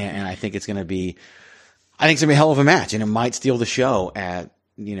it, and I think it's going to be a hell of a match, and it might steal the show at,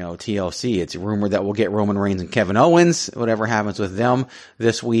 you know, TLC. It's rumored that we'll get Roman Reigns and Kevin Owens, whatever happens with them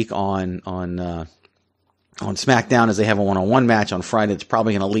this week on SmackDown, as they have a one-on-one match on Friday. It's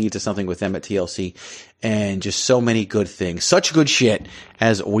probably going to lead to something with them at TLC, and just so many good things. Such good shit,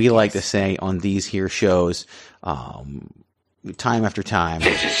 as we like to say on these here shows, time after time.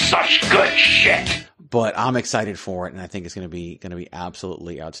 This is such good shit. but I'm excited for it, and I think it's going to be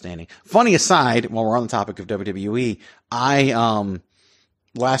absolutely outstanding. Funny aside, while we're on the topic of WWE,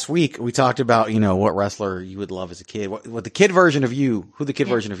 last week we talked about, what wrestler you would love as a kid, what the kid version of you, who the kid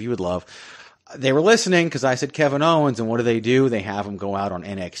version of you would love. They were listening because I said Kevin Owens, and what do? They have him go out on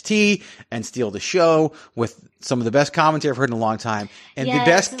NXT and steal the show with some of the best commentary I've heard in a long time, and the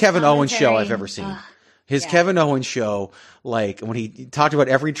best Kevin Owens show I've ever seen. His Kevin Owens show, like when he talked about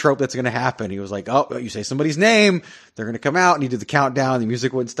every trope that's going to happen, he was like, "Oh, you say somebody's name, they're going to come out," and he did the countdown, the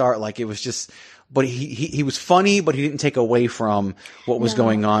music wouldn't start. Like it was just, but he was funny, but he didn't take away from what was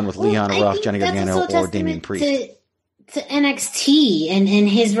going on with Leon Ruff, Johnny Gargano, or Damian Priest. To NXT and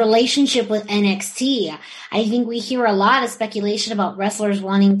his relationship with NXT. I think we hear a lot of speculation about wrestlers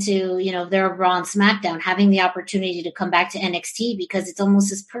wanting to, they're Raw and SmackDown, having the opportunity to come back to NXT because it's almost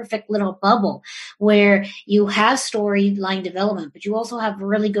this perfect little bubble where you have storyline development, but you also have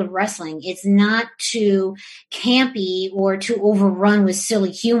really good wrestling. It's not too campy or too overrun with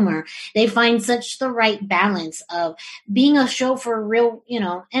silly humor. They find such the right balance of being a show for real,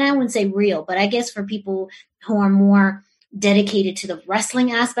 and I wouldn't say real, but I guess for people who are more dedicated to the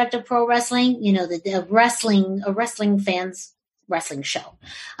wrestling aspect of pro wrestling, a wrestling fans wrestling show.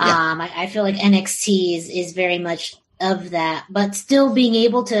 Yeah. I feel like NXT is very much of that, but still being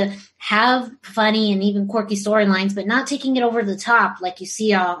able to have funny and even quirky storylines, but not taking it over the top like you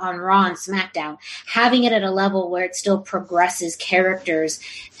see on Raw and SmackDown, having it at a level where it still progresses characters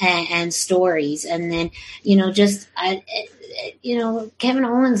and stories. And then, Kevin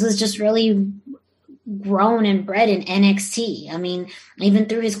Owens was just really grown and bred in NXT. I mean, even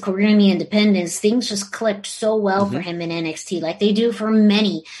through his career in the independents, things just clicked so well for him in NXT, like they do for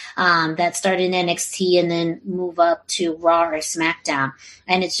many that start in NXT and then move up to Raw or SmackDown.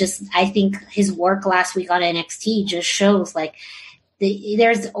 And it's just, I think his work last week on NXT just shows like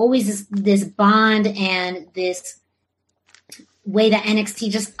there's always this bond and this way that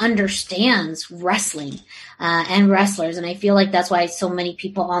NXT just understands wrestling and wrestlers. And I feel like that's why so many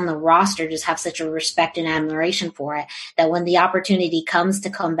people on the roster just have such a respect and admiration for it, that when the opportunity comes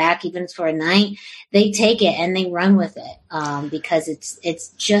to come back, even for a night, they take it and they run with it because it's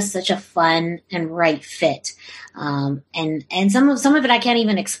just such a fun and right fit. And some of it I can't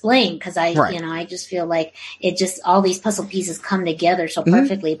even explain because I just feel like it just, all these puzzle pieces come together so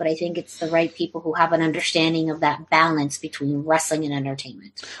perfectly, but I think it's the right people who have an understanding of that balance between wrestling and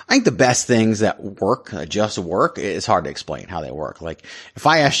entertainment. I think the best things that work, just work, it's hard to explain how they work. Like if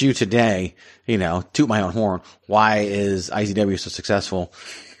I asked you today, toot my own horn, why is IZW so successful?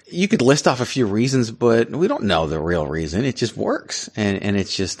 You could list off a few reasons, but we don't know the real reason. It just works. And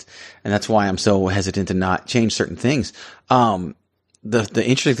it's just, and that's why I'm so hesitant to not change certain things. The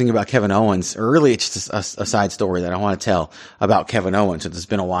interesting thing about Kevin Owens, or really it's just a side story that I want to tell about Kevin Owens, since it's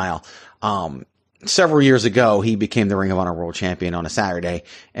been a while. Several years ago, he became the Ring of Honor World Champion on a Saturday.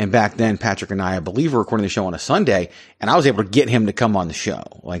 And back then, Patrick and I believe, were recording the show on a Sunday. And I was able to get him to come on the show.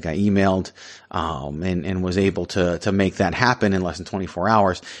 Like I emailed, and was able to make that happen in less than 24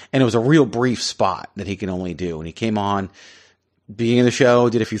 hours. And it was a real brief spot that he can only do. And he came on, being in the show,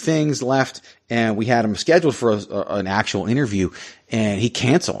 did a few things, left, and we had him scheduled for an actual interview, and he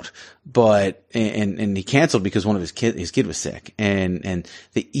canceled. But he canceled because one of his kid was sick. And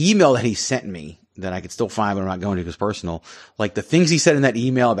the email that he sent me, that I could still find, but I'm not going to because personal, like the things he said in that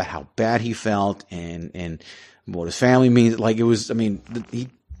email about how bad he felt and what his family means, like it was, he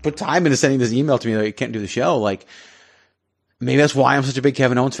put time into sending this email to me that he can't do the show. Like, maybe that's why I'm such a big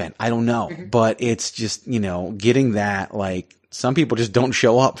Kevin Owens fan. I don't know, but it's just, getting that, like, some people just don't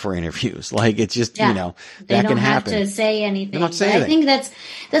show up for interviews. Like it's just, that can happen. They don't have to say anything. I think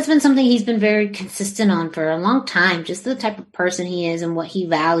that's been something he's been very consistent on for a long time. Just the type of person he is and what he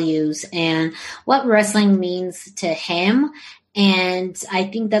values and what wrestling means to him. And I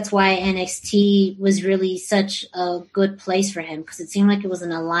think that's why NXT was really such a good place for him, because it seemed like it was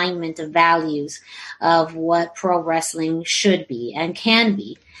an alignment of values of what pro wrestling should be and can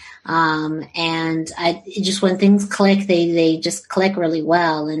be. And just when things click, they just click really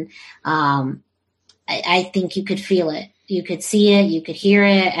well. And, I think you could feel it. You could see it, you could hear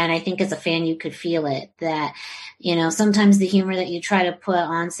it. And I think as a fan, you could feel it that, sometimes the humor that you try to put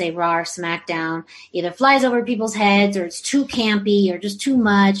on, say, Raw or SmackDown either flies over people's heads or it's too campy or just too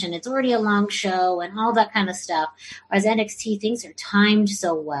much. And it's already a long show and all that kind of stuff. Whereas NXT, things are timed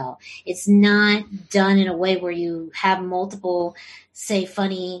so well. It's not done in a way where you have multiple, say,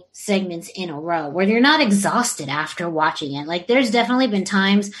 funny segments in a row where you're not exhausted after watching it. Like there's definitely been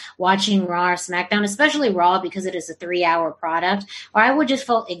times watching Raw or SmackDown, especially Raw because it is a 3-hour product, where I would just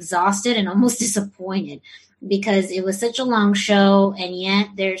felt exhausted and almost disappointed. because it was such a long show, and yet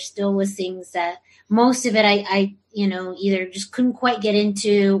there still was things that most of it I either just couldn't quite get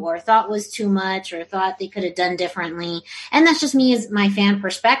into, or thought was too much, or thought they could have done differently. And that's just me as my fan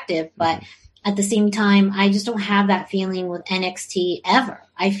perspective. But at the same time, I just don't have that feeling with NXT ever.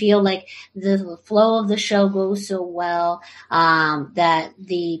 I feel like the flow of the show goes so well, that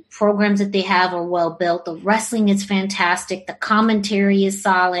the programs that they have are well built. The wrestling is fantastic. The commentary is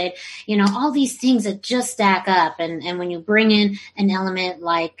solid. All these things that just stack up. And when you bring in an element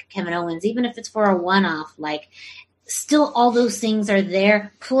like Kevin Owens, even if it's for a one-off, still all those things are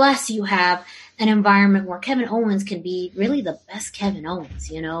there. Plus you have an environment where Kevin Owens can be really the best Kevin Owens,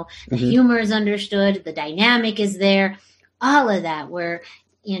 the humor is understood, the dynamic is there, all of that, where,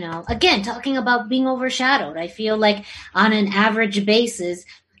 again, talking about being overshadowed. I feel like on an average basis,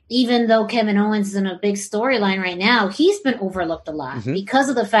 even though Kevin Owens is in a big storyline right now, he's been overlooked a lot because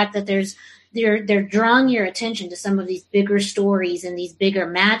of the fact that they're drawing your attention to some of these bigger stories and these bigger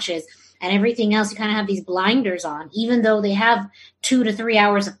matches. And everything else, you kind of have these blinders on, even though they have 2 to 3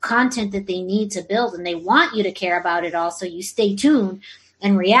 hours of content that they need to build, and they want you to care about it all, so you stay tuned.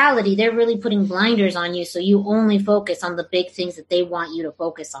 In reality, they're really putting blinders on you, so you only focus on the big things that they want you to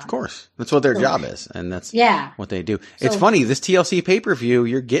focus on. Of course. That's what their job is, and that's what they do. It's So- funny, this TLC pay-per-view,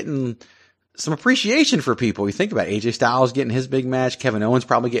 you're getting some appreciation for people. You think about it, AJ Styles getting his big match, Kevin Owens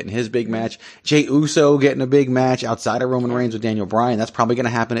probably getting his big match, Jey Uso getting a big match outside of Roman Reigns with Daniel Bryan. That's probably going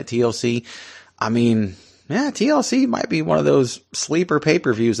to happen at TLC. I mean, yeah, TLC might be one of those sleeper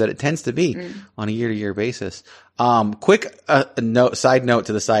pay-per-views that it tends to be on a year-to-year basis. Quick side note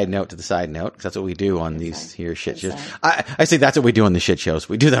to the side note to the side note, because that's what we do on these here shit shows. I say that's what we do on the shit shows.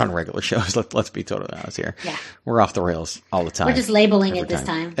 We do that on regular shows. Let's be totally honest here. Yeah. We're off the rails all the time. We're just labeling it this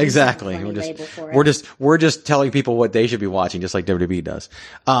time. Exactly. We're just telling people what they should be watching, just like WWE does.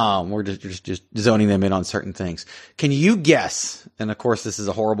 We're just zoning them in on certain things. Can you guess? And of course, this is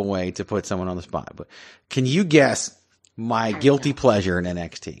a horrible way to put someone on the spot, but can you guess my guilty pleasure in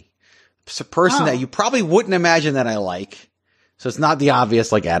NXT? It's a person that you probably wouldn't imagine that I like. So it's not the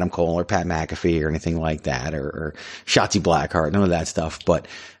obvious like Adam Cole or Pat McAfee or anything like that, or Shotzi Blackheart, none of that stuff. But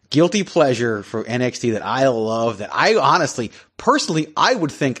guilty pleasure for NXT that I love, that I honestly, personally, I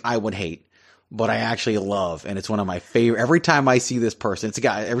would think I would hate, but I actually love. And it's one of my favorite. Every time I see this person, it's a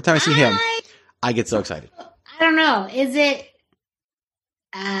guy, every time I see him, I get so excited. I don't know. Is it...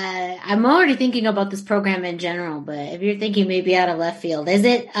 I'm already thinking about this program in general, but if you're thinking maybe out of left field, is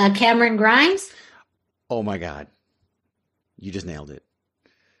it Cameron Grimes? Oh my God. You just nailed it.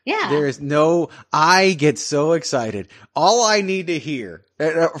 Yeah. I get so excited. All I need to hear,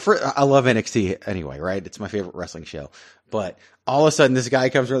 I love NXT anyway, right? It's my favorite wrestling show. But all of a sudden this guy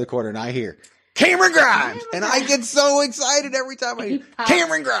comes around the corner and I hear Cameron Grimes, and I get so excited every time I hear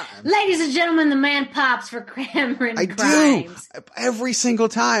Cameron Grimes. Ladies and gentlemen, the man pops for Cameron Grimes. I do every single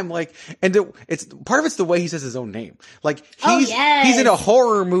time. It's part of it's the way he says his own name. He's in a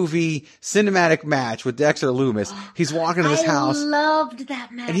horror movie cinematic match with Dexter Lumis. He's walking to this house. I loved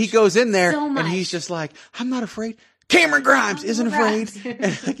that match. And he goes in there so much. and he's just like, I'm not afraid. Cameron Grimes isn't afraid.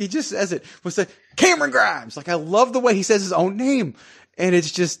 And he just says it. Cameron Grimes. I love the way he says his own name. And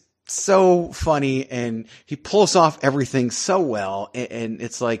it's just so funny, and he pulls off everything so well. And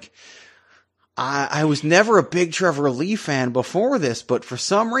it's like, I was never a big Trevor Lee fan before this, but for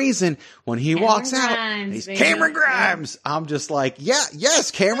some reason, when he walks out, and he's Cameron Grimes, I'm just like,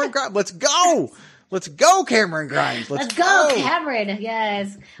 yes, Cameron Grimes, let's go. Let's go, Cameron Grimes. Let's go, Cameron.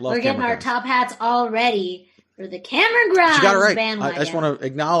 Yes. Love We're getting Cameron our Grimes. top hats all ready for the Cameron Grimes You got it right. bandwagon. I just want to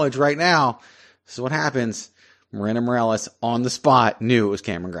acknowledge right now, this is what happens. Miranda Morales on the spot knew it was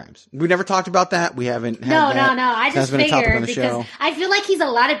Cameron Grimes. We never talked about that. We haven't had that. No. I just been a topic on figured the because show. I feel like he's a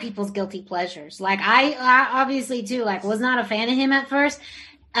lot of people's guilty pleasures. I obviously too, was not a fan of him at first.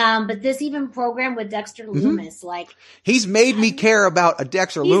 But this even program with Dexter Lumis, he's made me care about a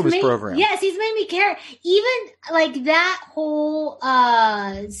Dexter Lumis program. Yes, he's made me care. Even that whole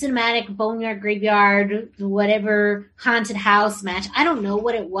cinematic Boneyard Graveyard, whatever haunted house match. I don't know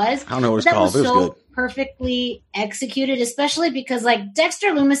what it was. I don't know what it's that called. Was it was so good. Perfectly executed, especially because Dexter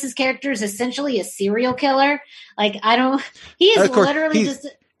Lumis's character is essentially a serial killer. He is literally just.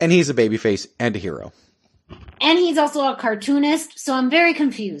 And he's a babyface and a hero. And he's also a cartoonist, so I'm very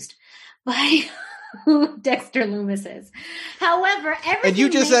confused by who Dexter Lumis is. However, everything And you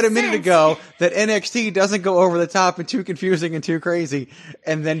just said a minute sense. ago that NXT doesn't go over the top and too confusing and too crazy,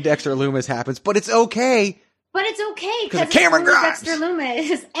 and then Dexter Lumis happens. But it's okay. But it's okay because it's Cameron Grimes. Dexter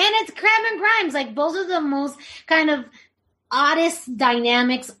Loomis and it's Cameron Grimes. Both of the most kind of oddest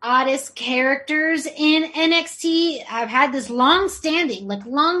dynamics, oddest characters in NXT. I've had this long-standing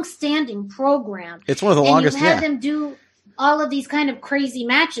program. It's one of the longest. And you've had them do all of these kind of crazy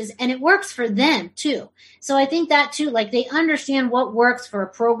matches, and it works for them too. So I think that too, like, they understand what works for a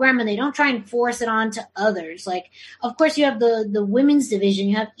program, and they don't try and force it on to others. Like, of course, you have the women's division.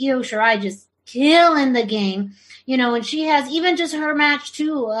 You have Io Shirai just killing the game, you know, and she has even just her match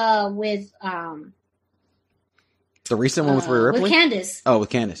too with the recent one with Rhea Ripley? With Candice. Oh, with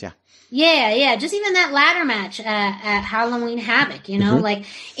Candice, yeah. Yeah. Just even that ladder match at Halloween Havoc, you know, like,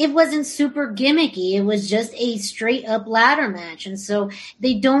 it wasn't super gimmicky. It was just a straight up ladder match. And so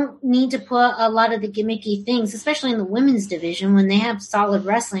they don't need to put a lot of the gimmicky things, especially in the women's division, when they have solid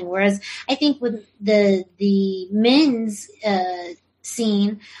wrestling. Whereas I think with the men's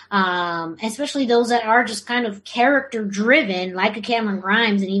scene, especially those that are just kind of character driven, like a Cameron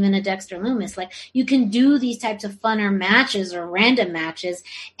Grimes and even a Dexter Lumis, like, you can do these types of funner matches or random matches,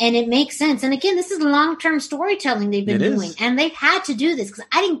 and it makes sense. And again, this is long-term storytelling they've been doing, and they've had to do this, because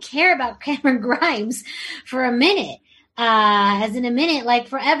I didn't care about Cameron Grimes for a minute. Like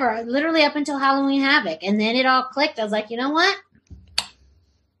forever, literally up until Halloween Havoc. And then it all clicked. I was like, you know what?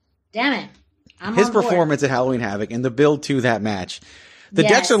 Damn it. His performance at Halloween Havoc and the build to that match. The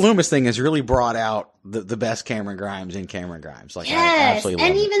Dexter Lumis thing has really brought out the best Cameron Grimes in Cameron Grimes. Like, I absolutely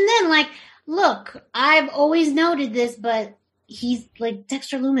love it. Even then, like, look, I've always noted this, but he's like,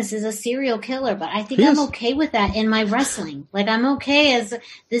 Dexter Lumis is a serial killer, but I think I'm okay with that in my wrestling. Like, I'm okay as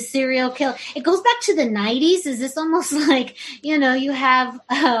this serial killer. It goes back to the 90s. Is this almost like, you know, you have,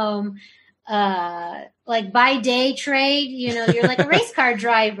 like, by day trade, you know, you're like a race car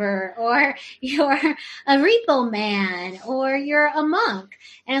driver, or you're a repo man, or you're a monk.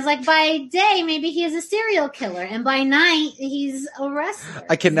 And it's like, by day, maybe he is a serial killer, and by night, he's a wrestler.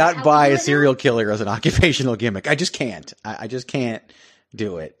 I cannot buy a serial killer as an occupational gimmick. I just can't. I just can't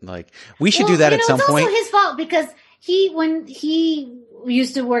do it. Like, we should do that at some point. It's also his fault, because when he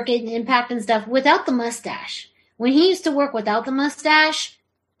used to work in Impact and stuff without the mustache, when he used to work without the mustache,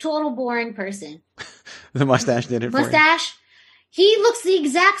 total boring person. The mustache did it for you. He looks the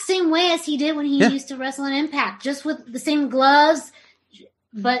exact same way as he did when he used to wrestle in Impact, just with the same gloves.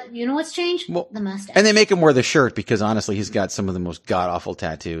 But you know what's changed? The mustache. And they make him wear the shirt because, honestly, he's got some of the most god-awful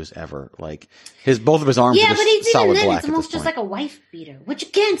tattoos ever. Like, both of his arms are just solid black. It's almost just like a wife beater, which,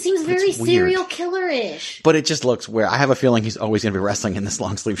 again, seems very serial killer-ish. But it just looks weird. I have a feeling he's always going to be wrestling in this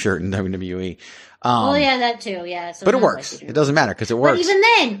long-sleeve shirt in WWE. That too, yeah. So but it works. It doesn't matter because it works. But even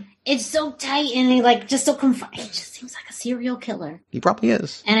then, it's so tight and he, just so confined. It just seems like a serial killer. He probably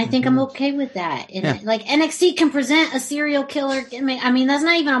is. And I think I'm okay with that. And like, NXT can present a serial killer gimmick. I mean, that's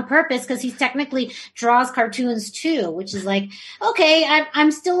not even on purpose, because he technically draws cartoons too, which is like, okay,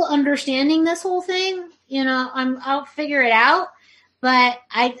 I'm still understanding this whole thing. You know, I'll figure it out. But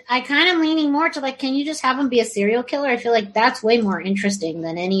I kind of leaning more to, like, can you just have him be a serial killer? I feel like that's way more interesting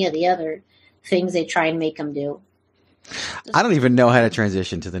than any of the other things they try and make him do. I don't even know how to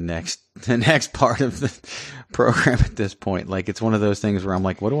transition to the next part of the program at this point. Like, it's one of those things where I'm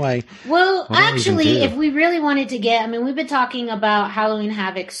like, actually, if we really wanted to get, I mean, we've been talking about Halloween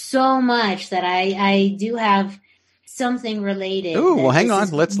Havoc so much that I do have something related. Ooh, well, hang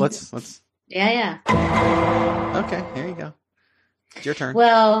on. Let's. Yeah. Okay, here you go. It's your turn.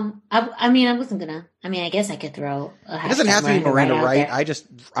 Well, I wasn't gonna. I mean, I guess I could throw a hashtag. It doesn't have to be Miranda Wright.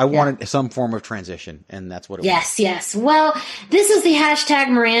 I wanted some form of transition, and that's what it was. Yes. Well, this is the hashtag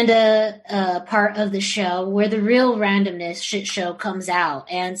Miranda part of the show where the real randomness shit show comes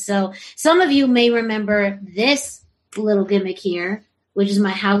out. And so some of you may remember this little gimmick here, which is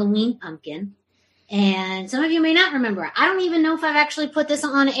my Halloween pumpkin. And some of you may not remember it. I don't even know if I've actually put this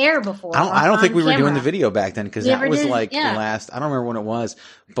on air before. I don't think we were doing the video back then, because that was last. I don't remember when it was,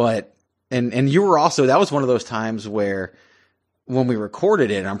 but and you were also, that was one of those times where when we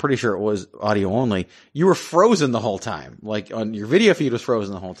recorded it, and I'm pretty sure it was audio only, you were frozen the whole time. Like, on your video feed was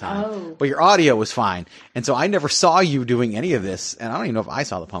frozen the whole time, but your audio was fine. And so I never saw you doing any of this, and I don't even know if I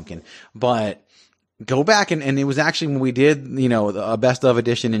saw the pumpkin, but go back and it was actually when we did, a best of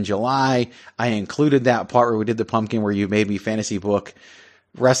edition in July, I included that part where we did the pumpkin, where you made me fantasy book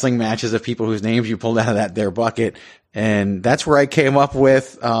wrestling matches of people whose names you pulled out of their bucket. And that's where I came up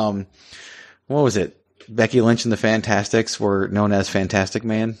with, what was it? Becky Lynch and the Fantastics were known as Fantastic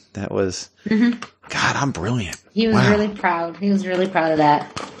Man. That was, God, I'm brilliant. He was really proud. He was really proud of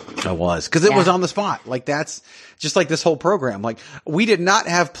that. I was, because it was on the spot. Like, that's just like this whole program. Like, we did not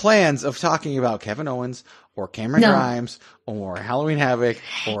have plans of talking about Kevin Owens or Cameron Grimes or Halloween Havoc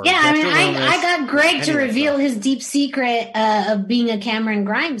or I got Greg to reveal his deep secret of being a Cameron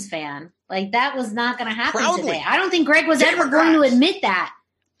Grimes fan. Like, that was not going to happen Proudly. today. I don't think Greg was ever going to admit that.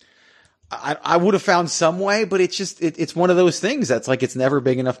 I would have found some way, but it's just, it's one of those things that's like, it's never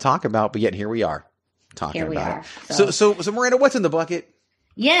big enough to talk about, but yet here we are talking about it. So Miranda, what's in the bucket?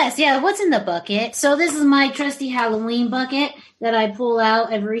 Yes, what's in the bucket? So this is my trusty Halloween bucket that I pull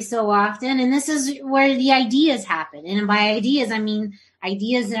out every so often, and this is where the ideas happen. And by ideas, I mean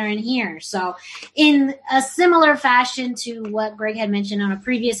ideas that are in here. So in a similar fashion to what Greg had mentioned on a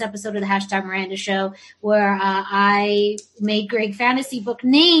previous episode of the Hashtag Miranda Show, where I made Greg fantasy book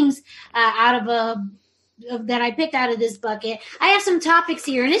names out of that I picked out of this bucket. I have some topics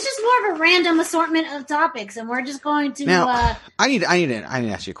here, and it's just more of a random assortment of topics, and we're just going to. Now, I need to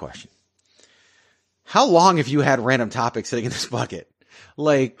ask you a question. How long have you had random topics sitting in this bucket?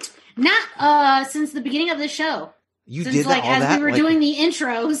 Like, not since the beginning of the show. You since, did that, all as that? We were doing the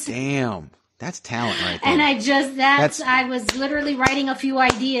intros. Damn, that's talent right there. And I was literally writing a few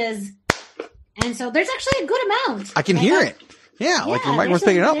ideas, and so there's actually a good amount. I can hear it. Yeah, like your microphone's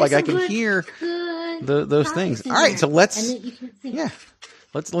picking it up. Like I can hear those things. All right, so let's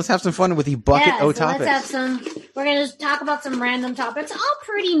have some fun with the bucket topics. We're going to talk about some random topics, all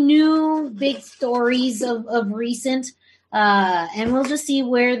pretty new, big stories of recent, and we'll just see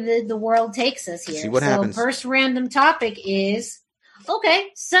where the world takes us here. See what happens. First random topic is,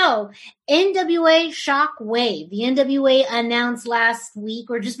 so NWA Shockwave. The NWA announced last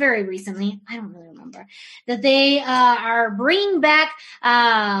week, or just very recently, I don't really remember, that they are bringing back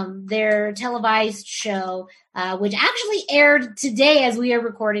their televised show, which actually aired today as we are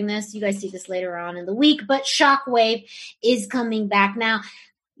recording this. You guys see this later on in the week, but Shockwave is coming back now.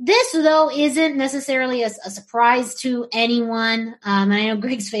 This, though, isn't necessarily a surprise to anyone. And I know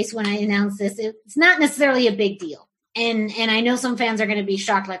Greg's face when I announced this. It's not necessarily a big deal. And I know some fans are going to be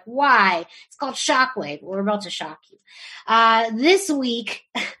shocked, like, why? It's called Shockwave. We're about to shock you. This week,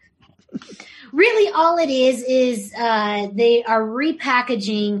 really all it is they are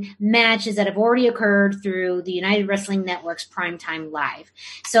repackaging matches that have already occurred through the United Wrestling Network's Primetime Live.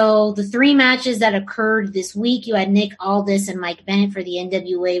 So the 3 matches that occurred this week, you had Nick Aldis and Mike Bennett for the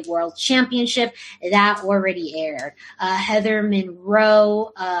NWA World Championship. That already aired. Heather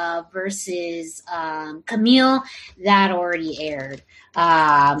Monroe versus Camille, that already aired.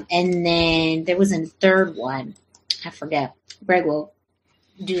 And then there was a third one. I forget. Greg will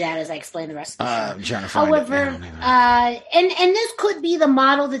do that as I explain the rest of the show. However, and this could be the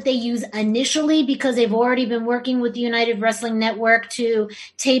model that they use initially, because they've already been working with the United Wrestling Network to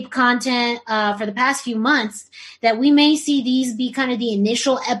tape content for the past few months, that we may see these be kind of the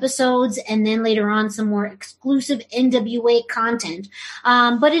initial episodes and then later on some more exclusive NWA content.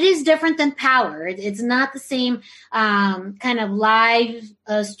 But it is different than Power. It's not the same kind of live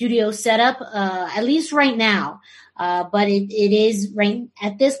studio setup, at least right now. But it is right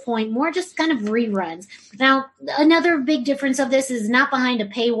at this point more just kind of reruns. Now, another big difference of this is not behind a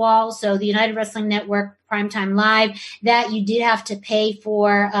paywall. So the United Wrestling Network Primetime Live, that you did have to pay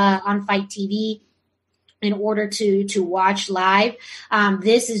for on Fight TV in order to watch live.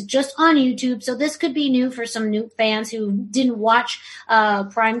 This is just on YouTube. So this could be new for some new fans who didn't watch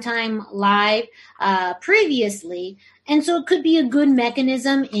Primetime Live previously. And so it could be a good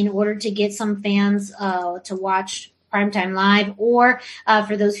mechanism in order to get some fans to watch Primetime Live, or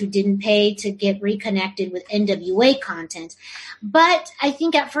for those who didn't pay to get reconnected with NWA content. But I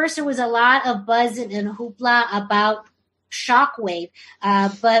think at first there was a lot of buzz and hoopla about Shockwave.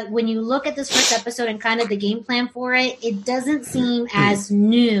 But when you look at this first episode and kind of the game plan for it, it doesn't seem as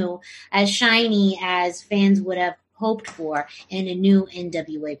new, as shiny as fans would have hoped for in a new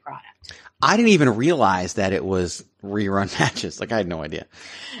NWA product. I didn't even realize that it was rerun matches. Like, I had no idea.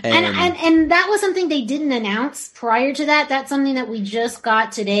 And that was something they didn't announce prior to that. That's something that we just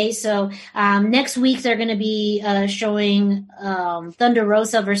got today. So next week they're going to be showing Thunder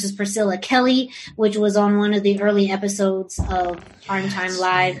Rosa versus Priscilla Kelly, which was on one of the early episodes of Primetime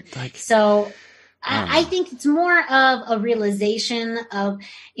Live. So I think it's more of a realization of,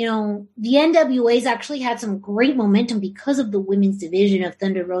 the NWA's actually had some great momentum because of the women's division of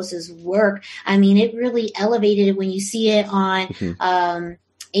Thunder Rosa's work. I mean, it really elevated it when you see it on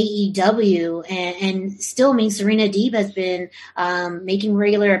AEW, and still, Serena Deeb has been making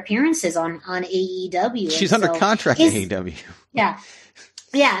regular appearances on AEW. She's under contract at AEW. Yeah.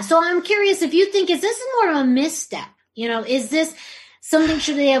 Yeah. So I'm curious if you think, is this more of a misstep? Is this something,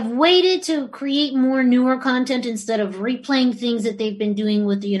 should they have waited to create more newer content instead of replaying things that they've been doing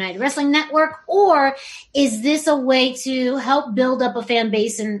with the United Wrestling Network? Or is this a way to help build up a fan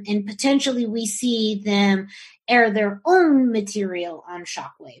base and potentially we see them air their own material on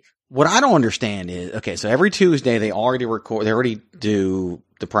Shockwave? What I don't understand is, okay, so every Tuesday they already do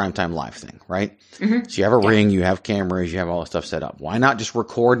the Primetime Live thing, right? Mm-hmm. So you have a ring, you have cameras, you have all the stuff set up. Why not just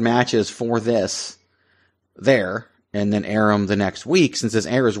record matches for this there and then air them the next week, since this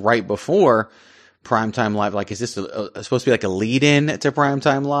airs right before Primetime Live? Like, is this supposed to be like a lead-in to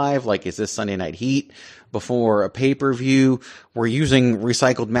Primetime Live? Like, is this Sunday Night Heat before a pay-per-view? We're using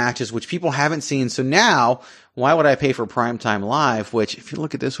recycled matches, which people haven't seen. So now, why would I pay for Primetime Live? Which, if you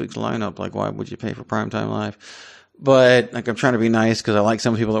look at this week's lineup, like, why would you pay for Primetime Live? But, like, I'm trying to be nice because I like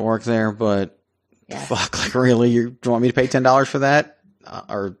some people that work there, but fuck, like, really? You want me to pay $10 for that?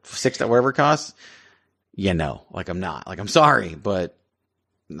 Or $6, whatever it costs? Yeah, no. Like, I'm not. Like, I'm sorry, but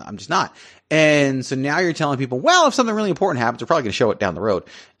I'm just not. And so now you're telling people, well, if something really important happens, we're probably going to show it down the road.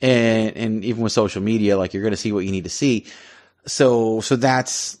 And even with social media, like, you're going to see what you need to see. So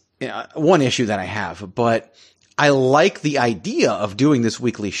that's one issue that I have, but I like the idea of doing this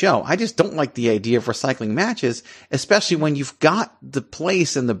weekly show. I just don't like the idea of recycling matches, especially when you've got the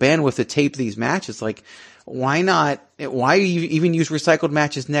place and the bandwidth to tape these matches. Like, why not? Why you even use recycled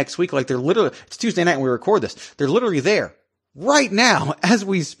matches next week? Like, they're literally, it's Tuesday night when we record this. They're literally there right now as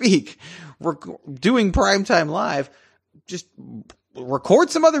we speak. We're doing Primetime Live. Just record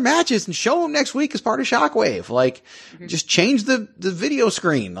some other matches and show them next week as part of Shockwave. Like, just change the video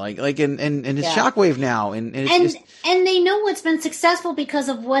screen. Like, and it's Shockwave now. And they know what's been successful because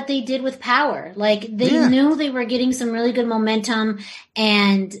of what they did with Power. Like, they knew they were getting some really good momentum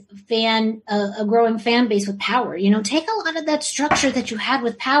and a growing fan base with Power. You know, take a lot of that structure that you had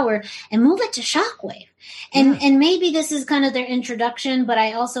with Power and move it to Shockwave. And maybe this is kind of their introduction, but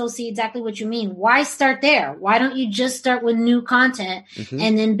I also see exactly what you mean. Why start there? Why don't you just start with new content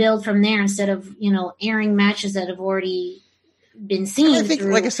and then build from there instead of, you know, airing matches that have already been seen? I think,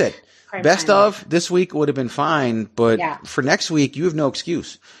 like I said, best of this week would have been fine, but for next week, you have no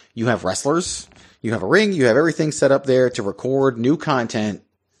excuse. You have wrestlers, you have a ring, you have everything set up there to record new content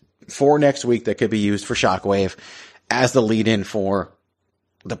for next week that could be used for Shockwave as the lead-in for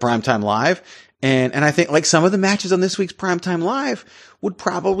the Primetime Live. And I think, like, some of the matches on this week's Primetime Live would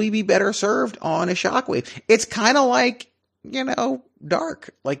probably be better served on a Shockwave. It's kind of like, you know, Dark.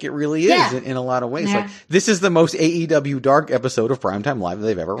 Like, it really is in a lot of ways. Like, this is the most AEW Dark episode of Primetime Live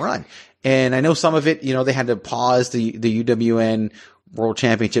they've ever run. And I know some of it, you know, they had to pause the UWN World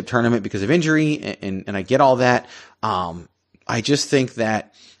Championship tournament because of injury, and I get all that. I just think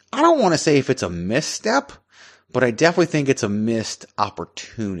that, I don't want to say if it's a misstep, but I definitely think it's a missed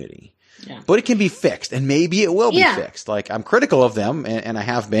opportunity. Yeah. But it can be fixed, and maybe it will be fixed. Like, I'm critical of them, and I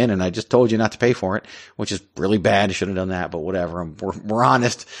have been, and I just told you not to pay for it, which is really bad. I should have done that, but whatever. We're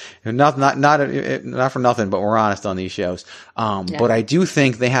honest. Not for nothing, but we're honest on these shows. But I do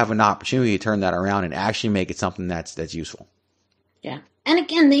think they have an opportunity to turn that around and actually make it something that's useful. Yeah. And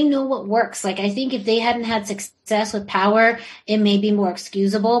again, they know what works. Like, I think if they hadn't had success with Power, it may be more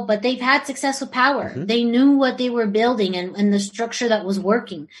excusable, but they've had success with Power. They knew what they were building and the structure that was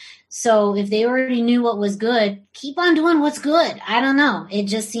working. So if they already knew what was good, keep on doing what's good. I don't know. It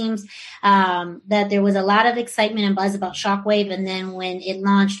just seems that there was a lot of excitement and buzz about Shockwave. And then when it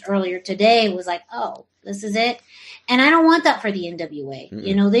launched earlier today, it was like, oh, this is it. And I don't want that for the NWA.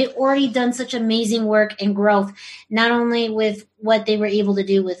 You know, they've already done such amazing work and growth, not only with what they were able to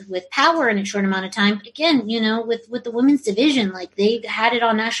do with Power in a short amount of time, but again, you know, with the women's division, like, they had it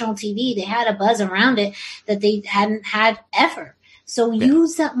on national TV. They had a buzz around it that they hadn't had ever. So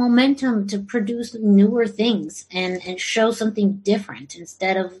use that momentum to produce newer things and show something different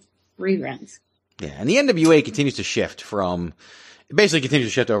instead of reruns. Yeah, and the NWA continues to shift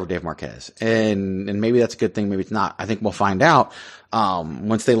over Dave Marquez. And maybe that's a good thing, maybe it's not. I think we'll find out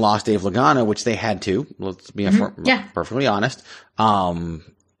once they lost Dave Lagana, which they had to. Let's be perfectly honest.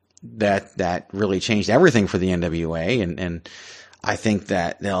 That really changed everything for the NWA, and I think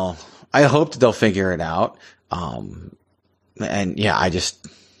that I hope that they'll figure it out. And yeah, I don't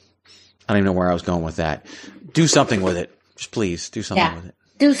even know where I was going with that. Do something with it. Just please do something with it.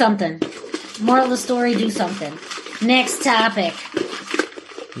 Do something. Moral of the story, do something. Next topic.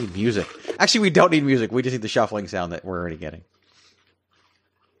 We need music. Actually, we don't need music. We just need the shuffling sound that we're already getting.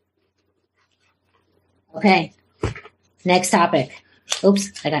 Okay. Next topic.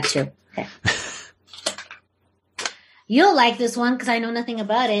 Oops, I got two. Okay. You'll like this one because I know nothing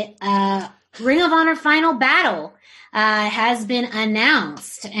about it. Ring of Honor Final Battle has been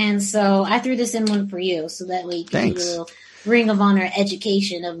announced. And so I threw this in one for you so that way you can do a little Ring of Honor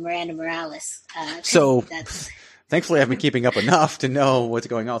education of Miranda Morales. Thankfully, I've been keeping up enough to know what's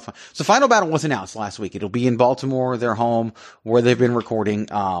going on. So Final Battle was announced last week. It'll be in Baltimore, their home, where they've been recording.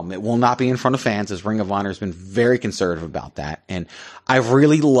 It will not be in front of fans, as Ring of Honor has been very conservative about that. And I've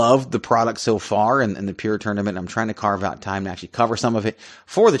really loved the product so far and the Pure Tournament. I'm trying to carve out time to actually cover some of it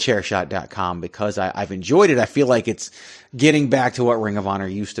for thechairshot.com because I've enjoyed it. I feel like it's getting back to what Ring of Honor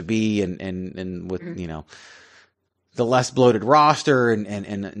used to be and with, the less bloated roster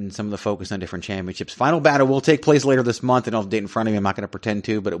and some of the focus on different championships. Final Battle will take place later this month, and I'll have a date in front of me. I'm not going to pretend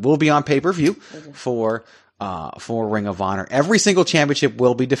to, but it will be on pay-per-view for Ring of Honor. Every single championship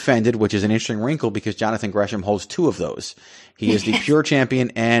will be defended, which is an interesting wrinkle because Jonathan Gresham holds 2 of those. He is the Pure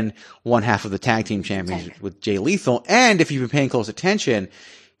Champion and one half of the Tag Team Champions with Jay Lethal. And if you've been paying close attention,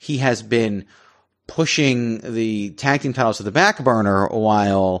 he has been pushing the tag team titles to the back burner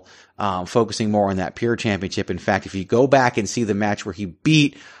while focusing more on that Pure Championship. In fact, if you go back and see the match where he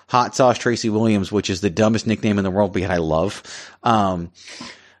beat Hot Sauce Tracy Williams, which is the dumbest nickname in the world, but yet I love,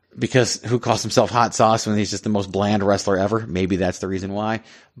 because who calls himself Hot Sauce when he's just the most bland wrestler ever? Maybe that's the reason why.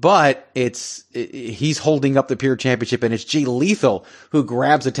 But he's holding up the Pure Championship, and it's Jay Lethal who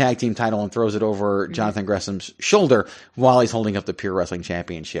grabs the tag team title and throws it over Jonathan Gresham's shoulder while he's holding up the Pure Wrestling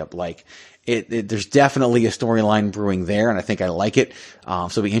Championship. Like, there's definitely a storyline brewing there, and I think I like it. So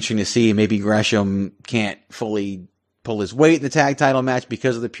it'll be interesting to see. Maybe Gresham can't fully pull his weight in the tag title match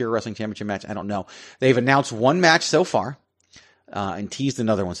because of the Pure Wrestling Championship match. I don't know. They've announced one match so far, and teased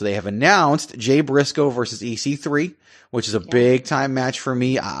another one. So they have announced Jay Briscoe versus EC3, which is a big time match for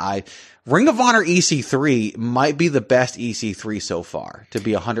me. Ring of Honor EC3 might be the best EC3 so far, to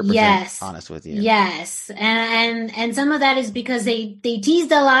be 100% honest with you. Yes. And some of that is because they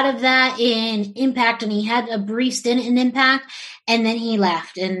teased a lot of that in Impact, and he had a brief stint in Impact, and then he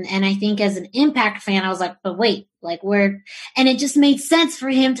left. And I think as an Impact fan, I was like, but wait, like where, and it just made sense for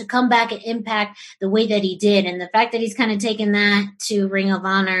him to come back at Impact the way that he did. And the fact that he's kind of taken that to Ring of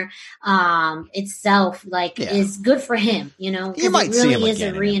Honor, itself, is good for him, You because might it see him really is a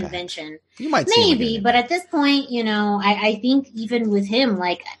again in reinvention. You might see maybe, but at this point, I think even with him,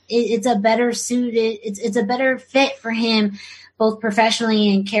 it's a better suited, it's a better fit for him, both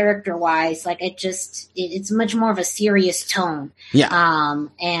professionally and character wise. Like it's much more of a serious tone. Yeah.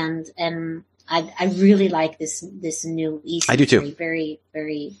 And I really like this new EC3. I do too. Very,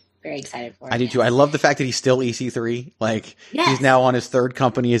 very, very excited for it. I do too. I love the fact that he's still EC3. He's now on his third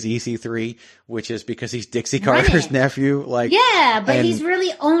company as EC3, which is because he's Dixie Carter's nephew. But he's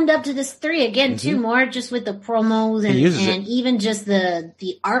really owned up to this 3 again too, more just with the promos and even just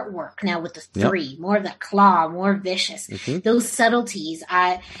the artwork now with the 3, more of the claw, more vicious, those subtleties.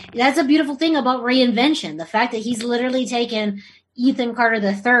 That's a beautiful thing about reinvention. The fact that he's literally taken Ethan Carter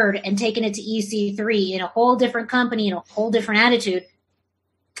III and taken it to EC3 in a whole different company, in a whole different attitude.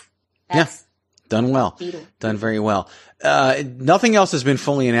 Done well. Done very well. Nothing else has been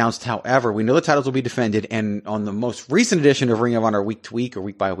fully announced. However, we know the titles will be defended, and on the most recent edition of Ring of Honor Week to Week or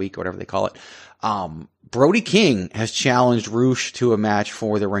Week by Week, whatever they call it, Brody King has challenged Rush to a match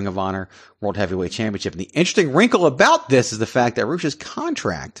for the Ring of Honor World Heavyweight Championship. And the interesting wrinkle about this is the fact that Rush's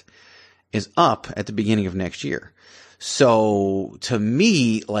contract is up at the beginning of next year. So to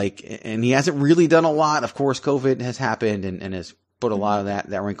me, and he hasn't really done a lot. Of course, COVID has happened and has put a lot of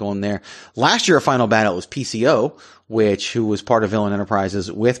that wrinkle in there. Last year, a Final Battle was PCO, who was part of Villain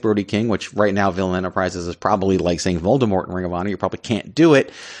Enterprises with Brody King, which right now Villain Enterprises is probably like saying Voldemort in Ring of Honor. You probably can't do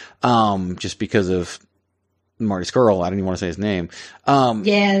it, just because of Marty Scurll. I don't even want to say his name.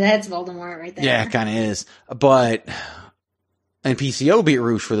 That's Voldemort right there. Yeah, it kind of is. And PCO beat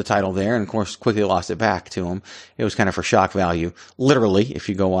Rush for the title there, and of course quickly lost it back to him. It was kind of for shock value. Literally, if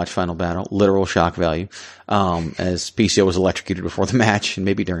you go watch Final Battle, literal shock value. As PCO was electrocuted before the match, and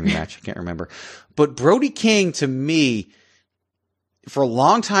maybe during the match, I can't remember. But Brody King, to me, for a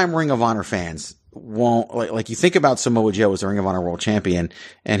long time Ring of Honor fans, won't, like you think about Samoa Joe as the Ring of Honor World Champion,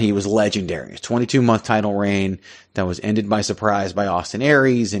 and he was legendary. His 22-month title reign that was ended by surprise by Austin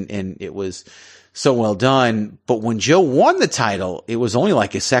Aries, and it was so well done. But when Joe won the title, it was only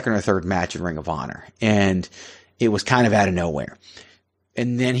like his second or third match in Ring of Honor, and it was kind of out of nowhere.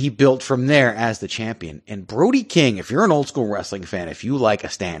 And then he built from there as the champion. And Brody King, if you're an old school wrestling fan, if you like a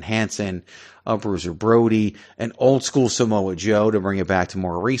Stan Hansen, a Bruiser Brody, an old school Samoa Joe, to bring it back to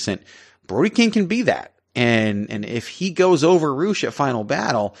more recent, Brody King can be that. And if he goes over Rush at Final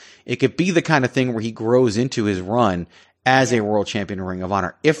Battle, it could be the kind of thing where he grows into his run as a world champion in Ring of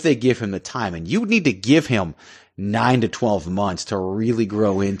Honor, if they give him the time. And you need to give him 9 to 12 months to really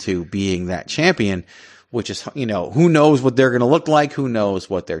grow into being that champion, which is, who knows what they're going to look like? Who knows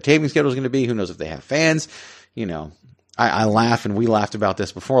what their taping schedule is going to be? Who knows if they have fans? I laugh, and we laughed about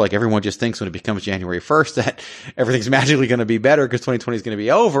this before. Like, everyone just thinks when it becomes January 1st that everything's magically going to be better because 2020 is going to be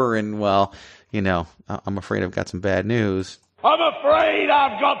over. And, well, you know, I'm afraid I've got some bad news. I'm afraid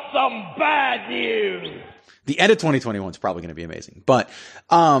I've got some bad news. The end of 2021 is probably going to be amazing. But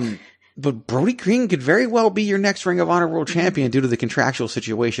Brody King could very well be your next Ring of Honor World Champion due to the contractual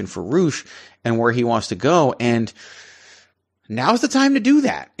situation for Rush and where he wants to go. And now's the time to do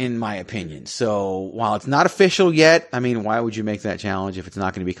that, in my opinion. So while it's not official yet, I mean, why would you make that challenge if it's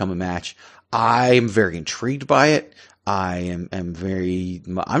not going to become a match? I'm very intrigued by it. I'm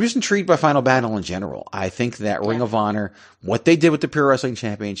just intrigued by Final Battle in general. I think that Ring of Honor, what they did with the Pure Wrestling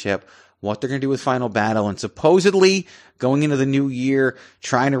Championship, what they're going to do with Final Battle, and supposedly going into the new year,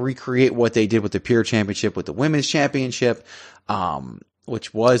 trying to recreate what they did with the Pure Championship with the Women's Championship,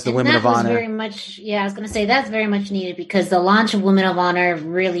 which was the Women of Honor. Very much, I was going to say that's very much needed because the launch of Women of Honor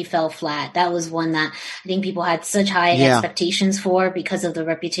really fell flat. That was one that I think people had such high expectations for because of the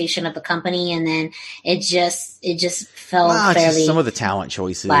reputation of the company, and then it just fell fairly. Just some of the talent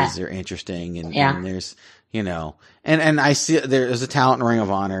choices are interesting, and there's, you know, and I see there's a talent in Ring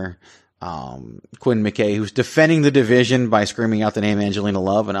of Honor. Quinn McKay, who's defending the division by screaming out the name Angelina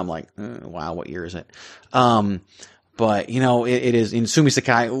Love, and I'm like, wow, what year is it? But, you know, it is in Sumi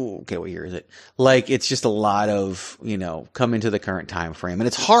Sakai. Ooh, okay, what year is it? Like, it's just a lot of, you know, come into the current time frame. And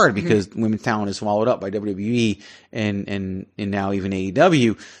it's hard because women's talent is swallowed up by WWE and now even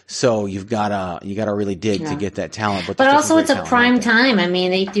AEW. So you gotta really dig to get that talent. But also it's a prime time. I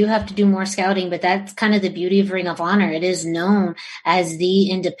mean, they do have to do more scouting, but that's kind of the beauty of Ring of Honor. It is known as the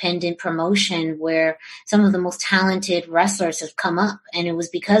independent promotion where some of the most talented wrestlers have come up. And it was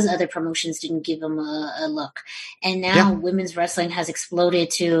because other promotions didn't give them a look. And now women's wrestling has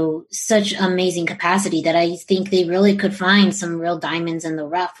exploded to such amazing capacity that I think they really could find some real diamonds in the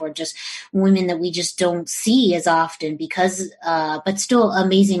rough, or just women that we just don't see as often because, but still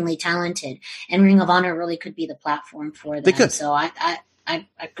amazingly talented. And Ring of Honor really could be the platform for them. They could. So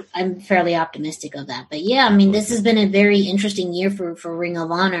I'm fairly optimistic of that. But yeah, I mean, this has been a very interesting year for Ring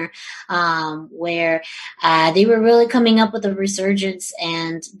of Honor, where they were really coming up with a resurgence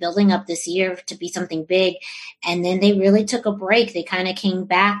and building up this year to be something big. And then they really took a break. They kind of came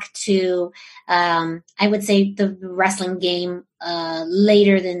back to, I would say, the wrestling game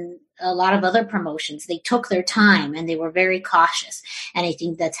later than a lot of other promotions. They took their time and they were very cautious, and I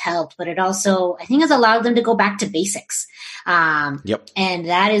think that's helped. But it also, I think, has allowed them to go back to basics. And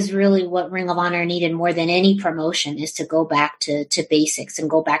that is really what Ring of Honor needed more than any promotion, is to go back to basics and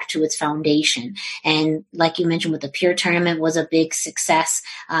go back to its foundation. And like you mentioned, with the Pure Tournament was a big success.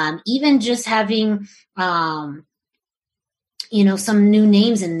 Even just having, you know, some new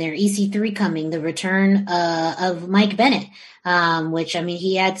names in there, EC3 coming, the return of Mike Bennett, which, I mean,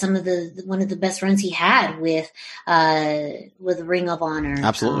 he had one of the best runs he had with Ring of Honor.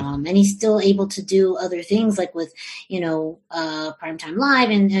 Absolutely. And he's still able to do other things, like with, you know, Primetime Live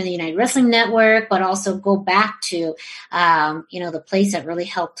and the United Wrestling Network, but also go back to, you know, the place that really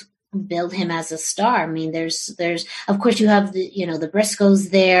helped build him as a star. I mean, there's, of course, you have the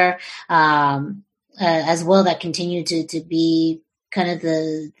Briscoes there, as well, that continue to be kind of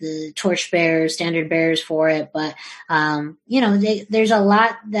the torchbearers, standard bearers for it. But, you know, there's a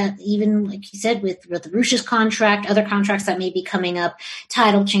lot that, even like you said, with the Rush's contract, other contracts that may be coming up,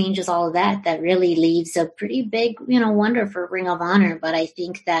 title changes, all of that really leaves a pretty big, you know, wonder for Ring of Honor. But I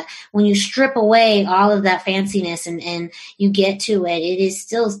think that when you strip away all of that fanciness and you get to it, it is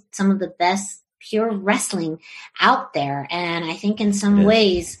still some of the best pure wrestling out there. And I think in some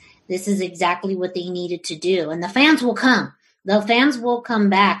ways, this is exactly what they needed to do. And the fans will come. The fans will come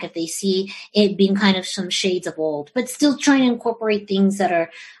back if they see it being kind of some shades of old, but still trying to incorporate things that are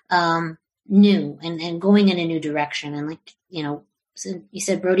new and going in a new direction. And like, you know, you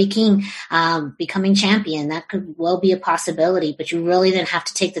said Brody King becoming champion, that could well be a possibility, but you really then have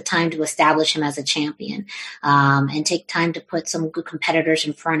to take the time to establish him as a champion, and take time to put some good competitors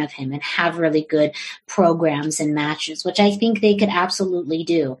in front of him and have really good programs and matches, which I think they could absolutely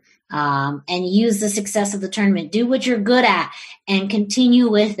do. And use the success of the tournament, do what you're good at, and continue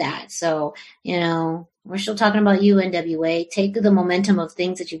with that. So, you know, we're still talking about you, NWA. Take the momentum of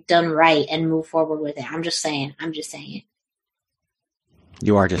things that you've done right and move forward with it. I'm just saying it.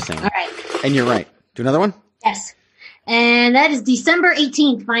 You are just saying it. All right. And you're right. Do another one? Yes. And that is December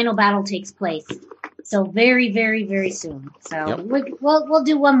 18th, Final Battle takes place. So very, very, very soon. So we'll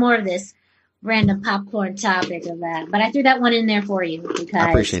do one more of this random popcorn topic of that, but I threw that one in there for you because I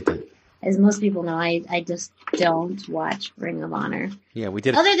appreciate that. As most people know, I just don't watch Ring of Honor. Yeah, we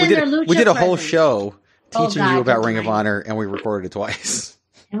did. Other than their Lucha we did a whole presence. show teaching you about Ring of Honor, and we recorded it twice.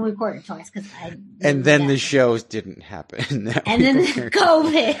 And we recorded twice because I. And then the shows didn't happen. And then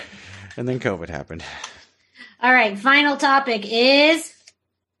COVID. And then COVID happened. All right. Final topic is.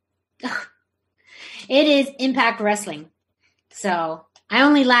 It is Impact Wrestling. So I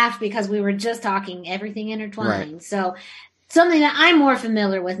only laughed because we were just talking everything intertwined. Right. So something that I'm more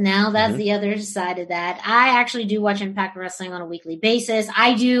familiar with now. That's the other side of that. I actually do watch Impact Wrestling on a weekly basis.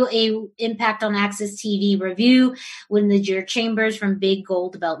 I do a Impact on Access TV review with the Jared Chambers from Big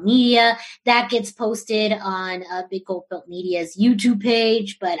Gold Belt Media. That gets posted on Big Gold Belt Media's YouTube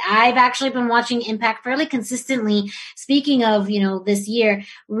page. But I've actually been watching Impact fairly consistently. Speaking of, this year,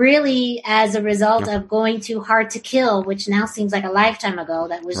 really as a result of going to Hard to Kill, which now seems like a lifetime ago.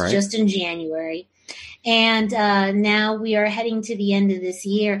 That was just in January. And now we are heading to the end of this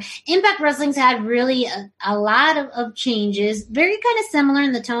year. Impact Wrestling's had really a lot of changes, very kind of similar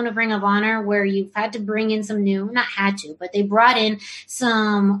in the tone of Ring of Honor, where you've had to bring in some new, not had to, but they brought in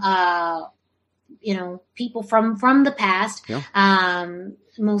some, people from the past. Yeah.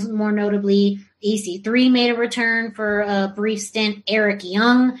 More notably, EC3 made a return for a brief stint. Eric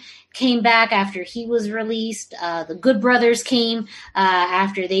Young came back after he was released. The Good Brothers came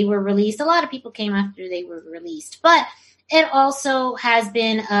after they were released. A lot of people came after they were released. But it also has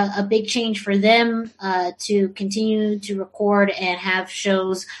been a big change for them to continue to record and have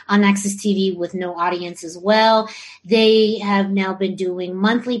shows on Access TV with no audience as well. They have now been doing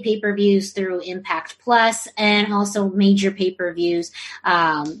monthly pay-per-views through Impact Plus and also major pay-per-views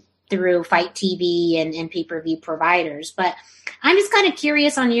through Fight TV and pay-per-view providers. But I'm just kind of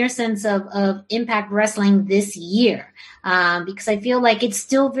curious on your sense of Impact Wrestling this year, because I feel like it's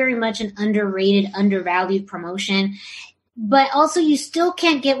still very much an underrated, undervalued promotion. But also you still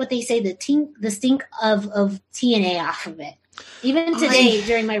can't get what they say, the stink of TNA off of it. Even today,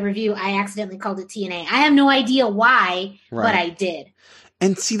 during my review, I accidentally called it TNA. I have no idea why, but I did.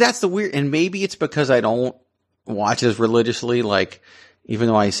 And see, that's the weird, and maybe it's because I don't watch as religiously, like, even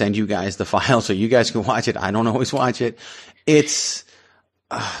though I send you guys the file so you guys can watch it, I don't always watch it. It's,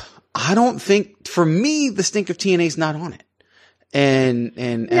 I don't think, for me, the stink of TNA is not on it. And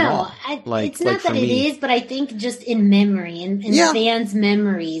no, it's not that it is, but I think just in memory, in fans'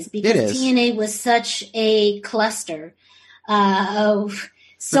 memories, because TNA was such a cluster of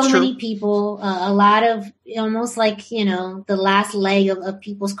so many people, a lot of almost like, the last leg of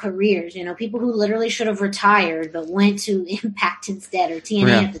people's careers, people who literally should have retired but went to Impact instead, or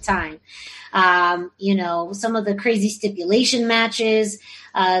TNA at the time. Some of the crazy stipulation matches,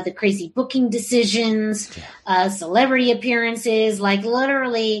 the crazy booking decisions, celebrity appearances, like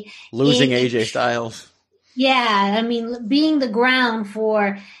literally losing AJ Styles. Yeah. I mean, being the ground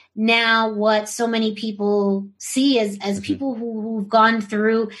for now what so many people see as people who've gone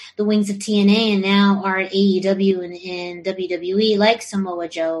through the wings of TNA and now are at AEW and WWE, like Samoa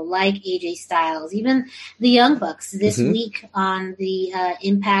Joe, like AJ Styles, even the Young Bucks this week on the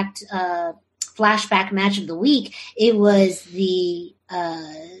Impact flashback match of the week. It was the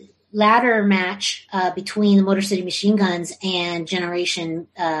ladder match between the Motor City Machine Guns and Generation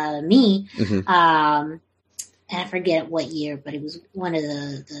Me. And I forget what year, but it was one of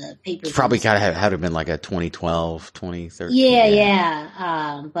the papers. Probably had to have been like a 2012, 2013.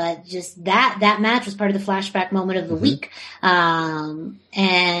 Yeah. But just that match was part of the flashback moment of the week.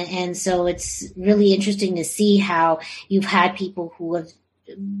 And so it's really interesting to see how you've had people who have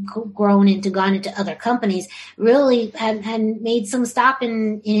gone into other companies really had made some stop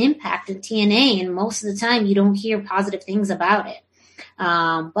in Impact and TNA. And most of the time you don't hear positive things about it.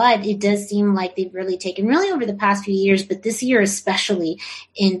 But it does seem like they've really taken really over the past few years, but this year especially,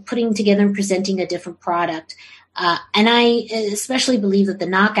 in putting together and presenting a different product. And I especially believe that the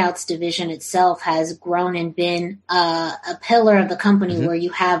Knockouts division itself has grown and been a pillar of the company where you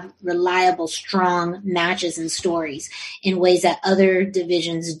have reliable, strong matches and stories in ways that other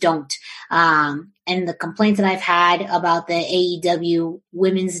divisions don't. And the complaints that I've had about the AEW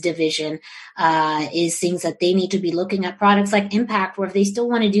women's division is things that they need to be looking at products like Impact, where if they still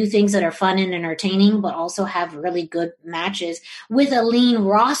want to do things that are fun and entertaining, but also have really good matches with a lean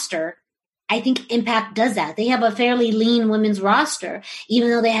roster. I think Impact does that. They have a fairly lean women's roster, even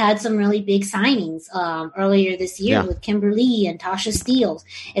though they had some really big signings earlier this year with Kimberly and Tasha Steelz.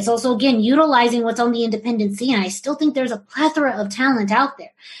 It's also, again, utilizing what's on the independent scene. I still think there's a plethora of talent out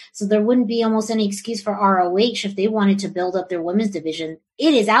there. So there wouldn't be almost any excuse for ROH if they wanted to build up their women's division.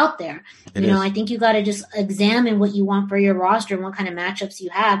 It is out there. I think you got to just examine what you want for your roster and what kind of matchups you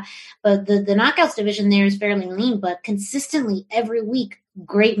have. But the Knockouts division there is fairly lean, but consistently every week,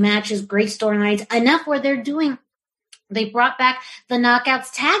 great matches, great storylines, enough where they're doing They brought back the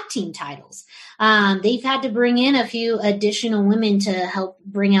Knockouts tag team titles. They've had to bring in a few additional women to help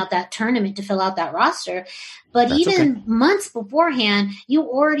bring out that tournament to fill out that roster. But that's even months beforehand, you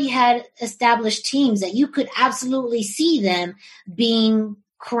already had established teams that you could absolutely see them being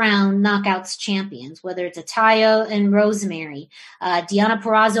crowned Knockouts champions, whether it's Ataya and Rosemary, Deonna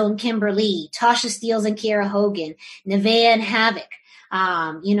Purrazzo and Kimberly, Tasha Steelz and Kiera Hogan, Nevaeh and Havoc.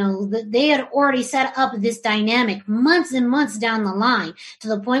 They had already set up this dynamic months and months down the line, to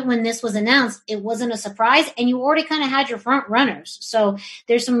the point when this was announced, it wasn't a surprise, and you already kind of had your front runners. So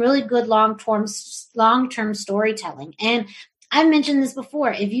there's some really good long-term storytelling. And I've mentioned this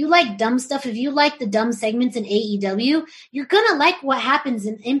before. If you like dumb stuff, if you like the dumb segments in AEW, you're going to like what happens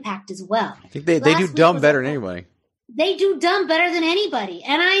in Impact as well. I think they do dumb better than anybody. They do dumb better than anybody.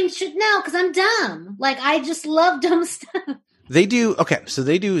 And I should know because I'm dumb. Like, I just love dumb stuff. They do. Okay. So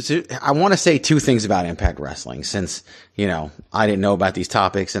they do. So I want to say two things about Impact Wrestling, since, I didn't know about these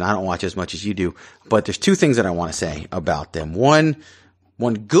topics and I don't watch as much as you do, but there's two things that I want to say about them. One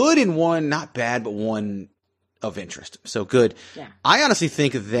good and one not bad, but one of interest. So good. Yeah. I honestly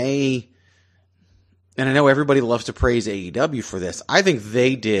think and I know everybody loves to praise AEW for this, I think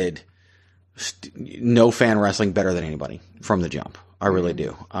they did no fan wrestling better than anybody from the jump. I really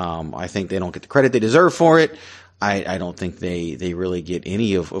do. I think they don't get the credit they deserve for it. I don't think they really get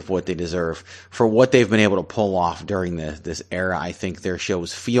any of what they deserve for what they've been able to pull off during this era. I think their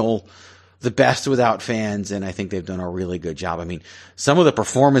shows feel the best without fans, and I think they've done a really good job. I mean, some of the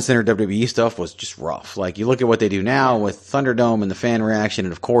Performance Center WWE stuff was just rough. Like, you look at what they do now with Thunderdome and the fan reaction,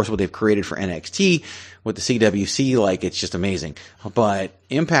 and of course what they've created for NXT with the CWC, like, it's just amazing. But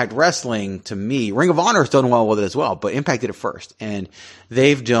Impact Wrestling, to me, Ring of Honor has done well with it as well, but Impact did it first. And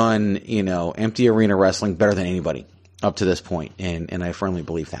they've done, empty arena wrestling better than anybody up to this point, and I firmly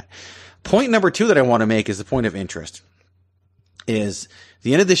believe that. Point number two that I want to make is the point of interest. Is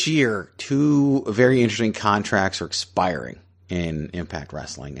the end of this year, two very interesting contracts are expiring in Impact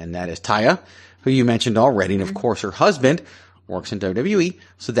Wrestling, and that is Taya, who you mentioned already, and of course her husband works in WWE,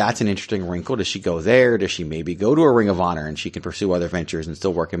 so that's an interesting wrinkle. Does she go there? Does she maybe go to a Ring of Honor and she can pursue other ventures and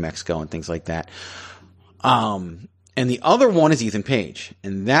still work in Mexico and things like that? And the other one is Ethan Page,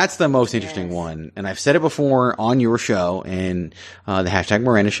 and that's the most interesting one. And I've said it before on your show and the hashtag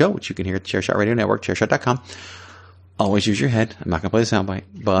Miranda Show, which you can hear at the Chairshot Radio Network, chairshot.com. Always use your head. I'm not going to play the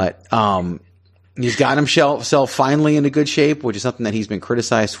soundbite, but he's got himself finally into good shape, which is something that he's been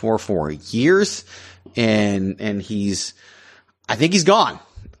criticized for years, and I think he's gone.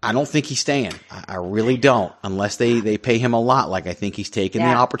 I don't think he's staying. I really don't, unless they pay him a lot. Like, I think he's taken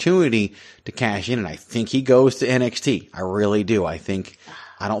the opportunity to cash in, and I think he goes to NXT. I really do. I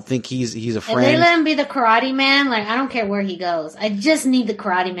don't think he's a friend. If they let him be the Karate Man, like, I don't care where he goes. I just need the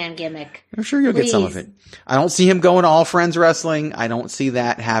Karate Man gimmick. I'm sure you'll get some of it. I don't see him going to All Friends Wrestling. I don't see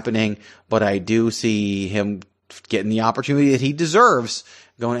that happening, but I do see him getting the opportunity that he deserves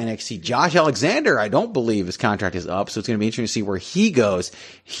going to NXT. Josh Alexander, I don't believe his contract is up, so it's going to be interesting to see where he goes.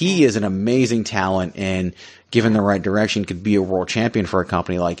 He is an amazing talent, and given the right direction, could be a world champion for a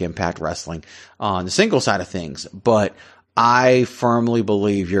company like Impact Wrestling on the single side of things. But I firmly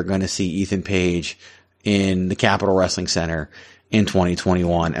believe you're going to see Ethan Page in the Capitol Wrestling Center in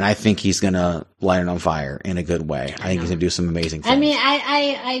 2021, and I think he's going to light it on fire in a good way. I think he's going to do some amazing things. I mean,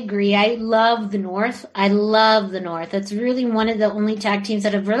 I agree. I love the North. That's really one of the only tag teams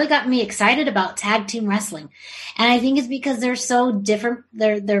that have really got me excited about tag team wrestling. And I think it's because they're so different.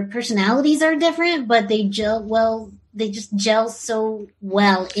 Their personalities are different, but they just gel so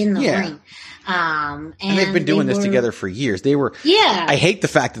well in the ring. And they've been doing this together for years. I hate the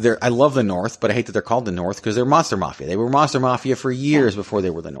fact that I love the North, but I hate that they're called the North because they're Monster Mafia. They were Monster Mafia for years before they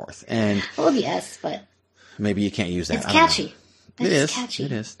were the North. And yes, but maybe you can't use that. It's catchy. It's catchy.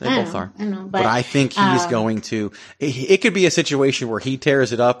 It is. They both are. I know, but I think he's going to. It could be a situation where he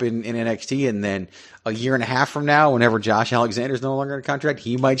tears it up in NXT, and then a year and a half from now, whenever Josh Alexander's no longer in a contract,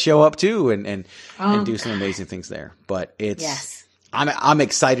 he might show up too and do some amazing things there. But I'm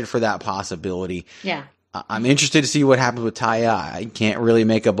excited for that possibility. Yeah. I'm interested to see what happens with Taya. I can't really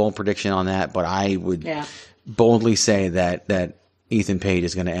make a bold prediction on that, but I would boldly say that Ethan Page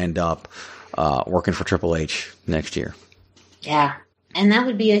is going to end up working for Triple H next year. Yeah. And that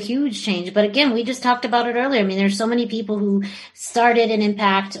would be a huge change. But again, we just talked about it earlier. I mean, there's so many people who started in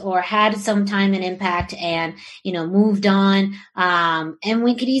Impact or had some time in Impact and, moved on. And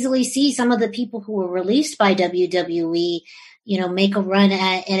we could easily see some of the people who were released by WWE, make a run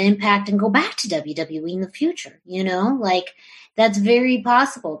at Impact and go back to WWE in the future, like that's very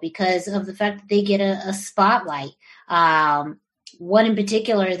possible because of the fact that they get a spotlight. one in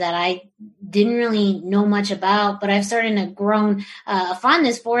particular that I didn't really know much about, but I've started to grown a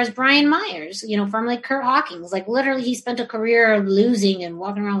fondness for is Brian Myers, from like Kurt Hawkins. Like literally he spent a career losing and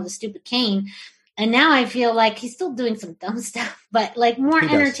walking around with a stupid cane. And now I feel like he's still doing some dumb stuff, but like more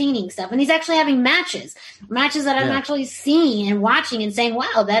entertaining stuff. And he's actually having matches that I'm actually seeing and watching and saying,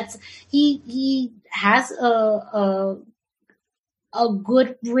 wow, he has a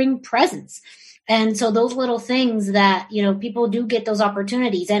good ring presence. And so those little things that, people do get those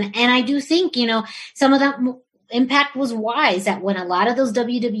opportunities. And I do think, some of that Impact was wise that when a lot of those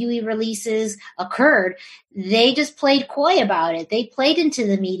WWE releases occurred, they just played coy about it. They played into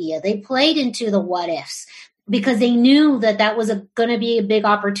the media. They played into the what ifs because they knew that was going to be a big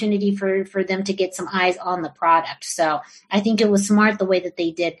opportunity for them to get some eyes on the product. So I think it was smart the way that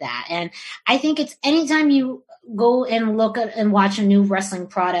they did that. And I think it's anytime you go and look at and watch a new wrestling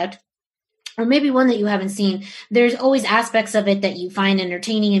product, or maybe one that you haven't seen, there's always aspects of it that you find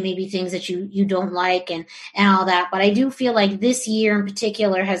entertaining and maybe things that you don't like and all that. But I do feel like this year in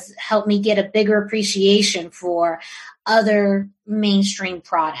particular has helped me get a bigger appreciation for other mainstream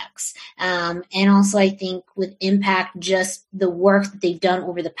products. And also I think with Impact, just the work that they've done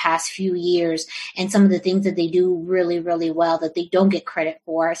over the past few years and some of the things that they do really, really well that they don't get credit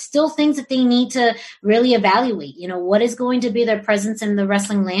for, still things that they need to really evaluate. What is going to be their presence in the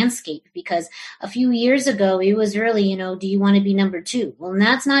wrestling landscape? Because a few years ago, it was really, do you want to be number 2? Well,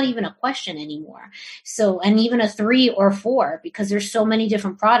 that's not even a question anymore. So, and even a 3 or 4, because there's so many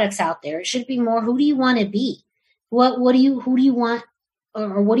different products out there. It should be more, who do you want to be? Who do you want,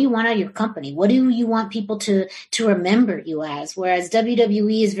 or what do you want out of your company? What do you want people to remember you as? Whereas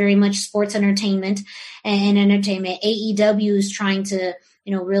WWE is very much sports entertainment and entertainment. AEW is trying to,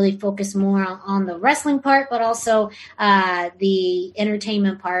 really focus more on the wrestling part, but also the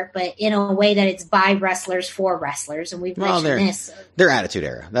entertainment part, but in a way that it's by wrestlers for wrestlers. And we've mentioned this. They're Attitude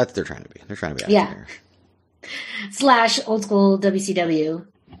Era. That's what they're trying to be. They're trying to be Attitude Era. / old school WCW.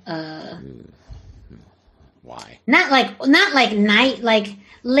 Why? Not like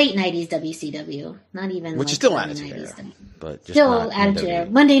late 90s WCW. Not even which is still Attitude Era, but just still Attitude Era.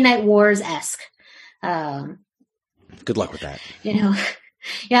 Monday Night Wars-esque. Good luck with that. You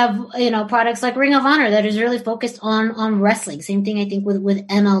have, products like Ring of Honor that is really focused on wrestling. Same thing, I think, with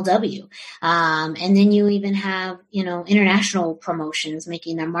MLW. And then you even have, international promotions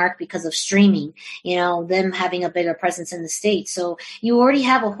making their mark because of streaming, them having a bigger presence in the States. So you already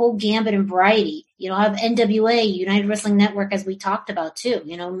have a whole gambit and variety. Have NWA, United Wrestling Network, as we talked about too,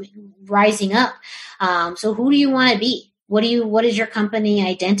 rising up. So who do you want to be? What is your company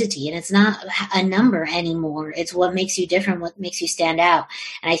identity? And it's not a number anymore. It's what makes you different, what makes you stand out.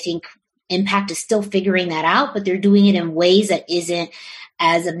 And I think Impact is still figuring that out, but they're doing it in ways that isn't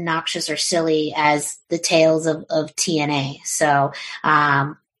as obnoxious or silly as the tales of TNA. So,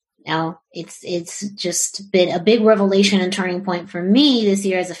 it's just been a big revelation and turning point for me this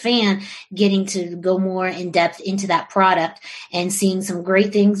year as a fan, getting to go more in depth into that product and seeing some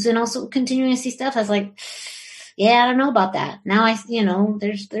great things and also continuing to see stuff that's like, yeah, I don't know about that. Now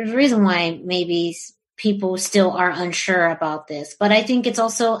there's a reason why maybe people still are unsure about this. But I think it's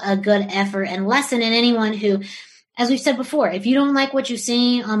also a good effort and lesson in anyone who, as we've said before, if you don't like what you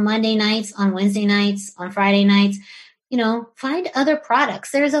see on Monday nights, on Wednesday nights, on Friday nights, find other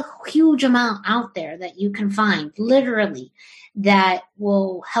products. There's a huge amount out there that you can find, literally, that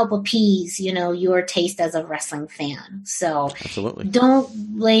will help appease, your taste as a wrestling fan. So absolutely, don't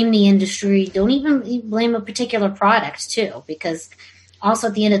blame the industry. Don't even blame a particular product too, because also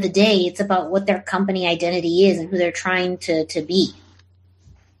at the end of the day, it's about what their company identity is and who they're trying to be.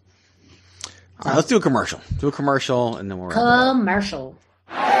 All right, let's do a commercial. And then we'll wrap commercial.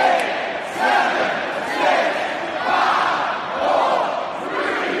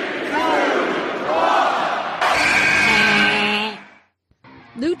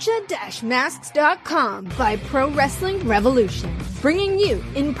 Lucha-Masks.com by Pro Wrestling Revolution, bringing you,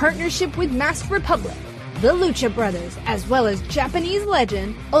 in partnership with Masked Republic, the Lucha Brothers, as well as Japanese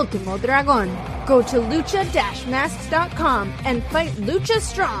legend Ultimo Dragon. Go to Lucha-Masks.com and fight Lucha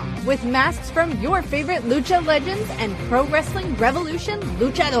Strong with masks from your favorite Lucha legends and Pro Wrestling Revolution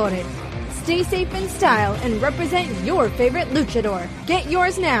luchadores. Stay safe in style and represent your favorite luchador. Get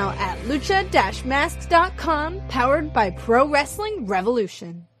yours now at Lucha-Masks.com, powered by Pro Wrestling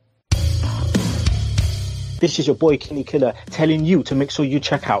Revolution. This is your boy Kenny Killer telling you to make sure you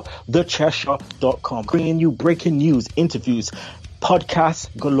check out thechairshot.com, bringing you breaking news, interviews, podcasts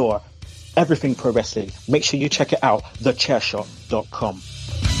galore, everything pro wrestling. Make sure you check it out, thechairshot.com.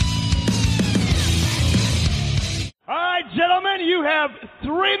 All right, gentlemen, you have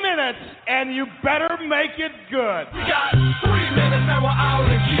 3 3 minutes, and you better make it good. We got 3 minutes and we're out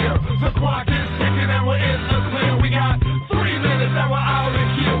of here. The clock is ticking and we're in the clear. We got 3 minutes and we're out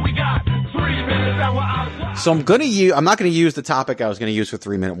of here. We got 3 minutes and we're out of here. So I'm not going to use the topic I was going to use for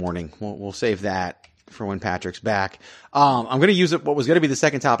 3 Minute Warning. We'll save that for when Patrick's back. I'm going to use what was going to be the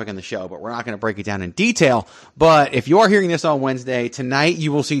second topic on the show, but we're not going to break it down in detail. But if you are hearing this on Wednesday, tonight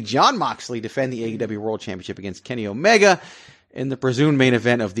you will see Jon Moxley defend the AEW World Championship against Kenny Omega in the presumed main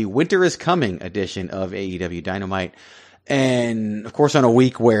event of the Winter is Coming edition of AEW Dynamite. And of course, on a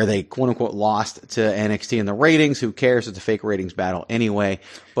week where they quote unquote lost to NXT in the ratings, who cares? It's a fake ratings battle anyway.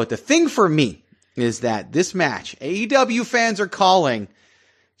 But the thing for me is that this match, AEW fans are calling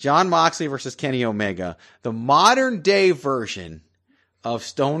Jon Moxley versus Kenny Omega the modern day version of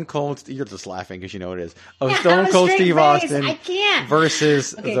Stone Cold. You're just laughing because you know what it is. Of Stone Cold Steve Austin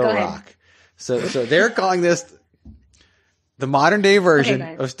versus The Rock. So they're calling this the modern day version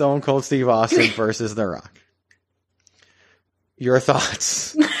of Stone Cold Steve Austin versus The Rock. Your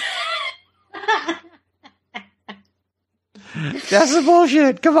thoughts? That's the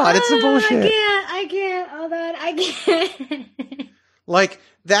bullshit. Come on, it's the bullshit. I can't. Hold on, I can't. Like,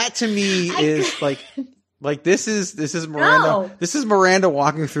 that to me is like this is Miranda. No. This is Miranda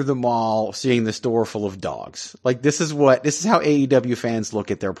walking through the mall, seeing the store full of dogs. Like, this is how AEW fans look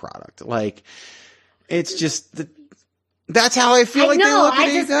at their product. Like, it's just that's how I feel they look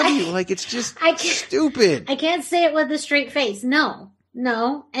at AEW. Like, it's just stupid. I can't say it with a straight face. No,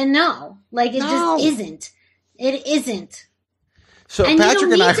 and no. Like, it just isn't. It isn't. So and Patrick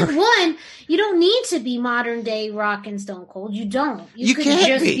you don't need to be modern day Rock and Stone Cold. You don't. You could can't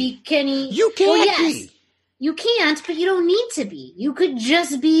just be Kenny. You can't be. You can't, but you don't need to be. You could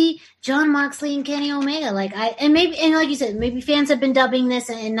just be Jon Moxley and Kenny Omega. And like you said, maybe fans have been dubbing this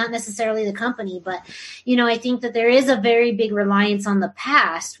and not necessarily the company, but I think that there is a very big reliance on the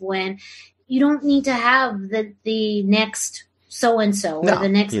past when you don't need to have the next so-and-so or the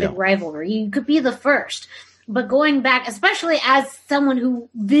next big rivalry. You could be the first. But going back, especially as someone who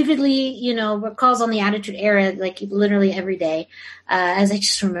vividly, recalls on the Attitude Era, like literally every day, as I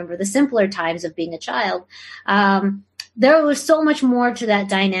just remember the simpler times of being a child, there was so much more to that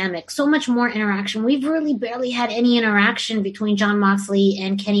dynamic, so much more interaction. We've really barely had any interaction between Jon Moxley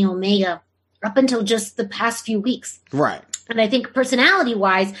and Kenny Omega up until just the past few weeks. Right. And I think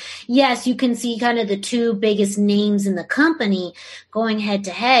personality-wise, yes, you can see kind of the two biggest names in the company going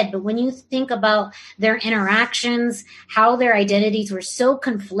head-to-head. But when you think about their interactions, how their identities were so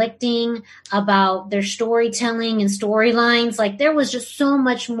conflicting about their storytelling and storylines, like there was just so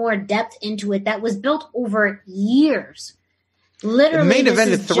much more depth into it that was built over years. Literally, the main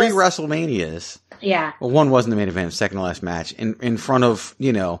event of 3 WrestleManias. Yeah. Well, one wasn't the main event, second to last match, in front of,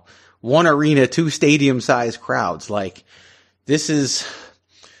 1 arena, 2 stadium-sized crowds. Like, this is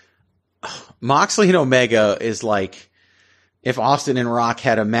Moxley and Omega is like if Austin and Rock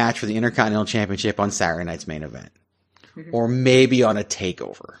had a match for the Intercontinental Championship on Saturday night's main event, or maybe on a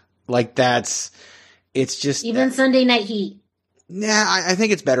takeover. Like it's just even Sunday Night Heat. Nah, I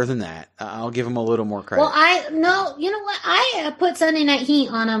think it's better than that. I'll give them a little more credit. Well, you know what? I put Sunday Night Heat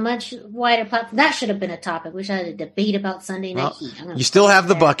on a much wider platform. That should have been a topic. We should have had a debate about Sunday Night Heat. You still have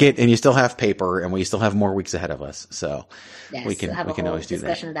the bucket, and you still have paper, and we still have more weeks ahead of us. So yes, we can always do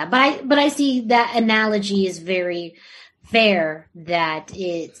that. Of that. But I see that analogy is very fair that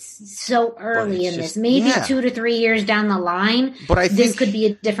it's so early in this. Maybe 2 to 3 years down the line, this could be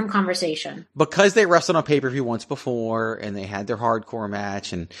a different conversation. Because they wrestled on pay-per-view once before, and they had their hardcore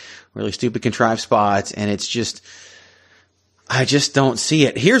match and really stupid contrived spots, and it's just, I just don't see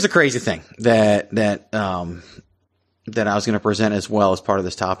it. Here's a crazy thing that I was going to present as well as part of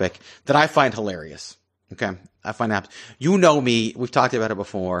this topic that I find hilarious. Okay. I find that, me, we've talked about it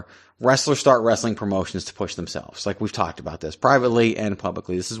before. Wrestlers start wrestling promotions to push themselves. Like, we've talked about this privately and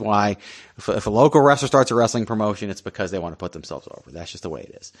publicly. This is why if a local wrestler starts a wrestling promotion, it's because they want to put themselves over. That's just the way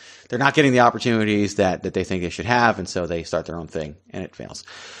it is. They're not getting the opportunities that they think they should have, and so they start their own thing, and it fails.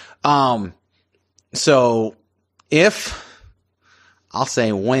 So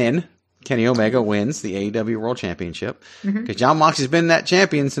when Kenny Omega wins the AEW World Championship, because Jon Moxley's been that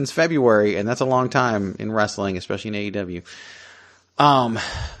champion since February, and that's a long time in wrestling, especially in AEW.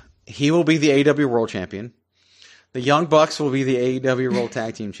 He will be the AEW World Champion. The Young Bucks will be the AEW World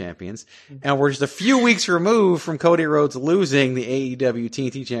Tag Team Champions. And we're just a few weeks removed from Cody Rhodes losing the AEW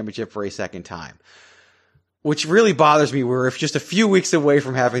TNT Championship for a second time. Which really bothers me. We're just a few weeks away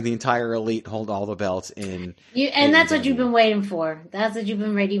from having the entire Elite hold all the belts in. And that's what you've been waiting for. That's what you've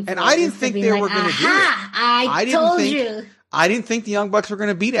been waiting for. And I didn't think they were going to do it. I told you. I didn't think the Young Bucks were going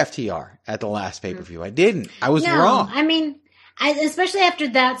to beat FTR at the last pay-per-view. I didn't. I was wrong. I mean, especially after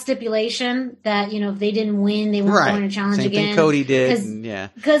that stipulation that, if they didn't win, they weren't going to challenge Same again. Thing Cody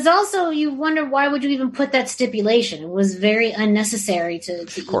did. Because also you wonder, why would you even put that stipulation? It was very unnecessary to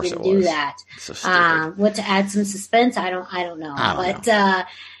even do that. So stupid. What, to add some suspense? I don't know.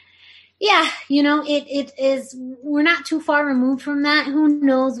 Yeah, it is, we're not too far removed from that. Who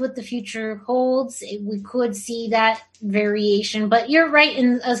knows what the future holds? We could see that variation, but you're right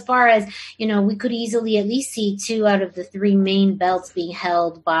as far as, we could easily at least see 2 out of the 3 main belts being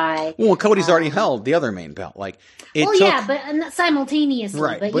held by. Well, Cody's already held the other main belt. But simultaneously.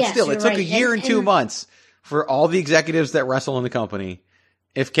 Right. But still, it took a year and 2 months for all the executives that wrestle in the company.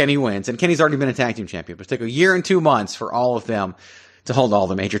 If Kenny wins, and Kenny's already been a tag team champion, but it took a year and 2 months for all of them to hold all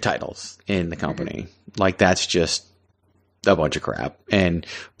the major titles in the company. Mm-hmm. That's just a bunch of crap and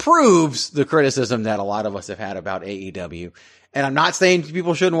proves the criticism that a lot of us have had about AEW. And I'm not saying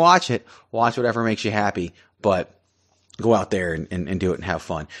people shouldn't watch it. Watch whatever makes you happy, but go out there and do it and have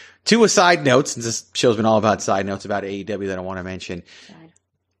fun. 2 side notes, since this show's been all about side notes about AEW that I want to mention.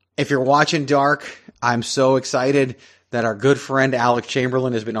 If you're watching Dark, I'm so excited that our good friend Alex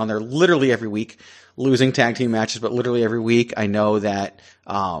Chamberlain has been on there literally every week, losing tag team matches, but literally every week. I know that,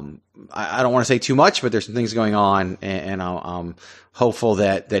 I don't want to say too much, but there's some things going on, and I'm hopeful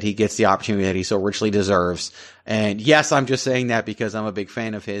that he gets the opportunity that he so richly deserves. And yes, I'm just saying that because I'm a big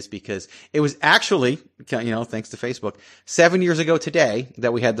fan of his, because it was actually, thanks to Facebook, 7 years ago today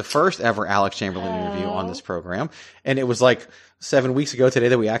that we had the first ever Alex Chamberlain interview on this program. And it was 7 weeks ago today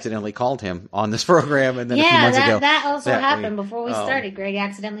that we accidentally called him on this program, and then a few months ago. That also happened before we started. Greg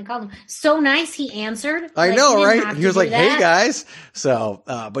accidentally called him. So nice, he answered. I know, right? He was like, "Hey guys." So,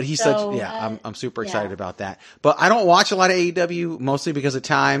 but he's I'm super excited about that. But I don't watch a lot of AEW, mostly because of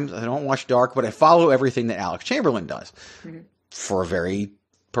times. I don't watch Dark, but I follow everything that Alex Chamberlain does for very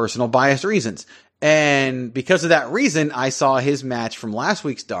personal biased reasons. And because of that reason, I saw his match from last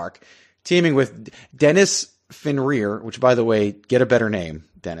week's Dark, teaming with Dennis Fenrir, which, by the way, get a better name,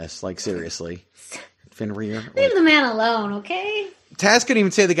 Dennis. Seriously. Fenrir. Leave the man alone, okay? Taz couldn't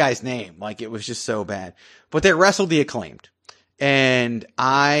even say the guy's name. It was just so bad. But they wrestled the Acclaimed. And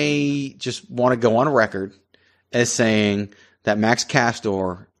I just want to go on record as saying that Max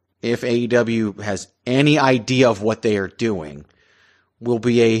Castor, if AEW has any idea of what they are doing, will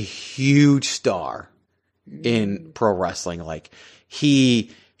be a huge star in pro wrestling.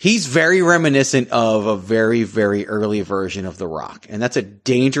 He's very reminiscent of a very, very early version of The Rock. And that's a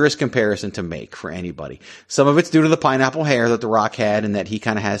dangerous comparison to make for anybody. Some of it's due to the pineapple hair that The Rock had and that he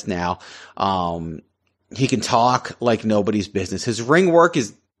kind of has now. He can talk like nobody's business. His ring work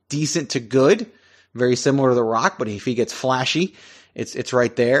is decent to good, very similar to The Rock, but if he gets flashy, it's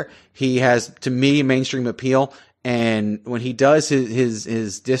right there. He has, to me, mainstream appeal. And when he does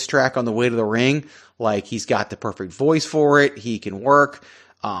his diss track on the way to the ring, he's got the perfect voice for it. He can work.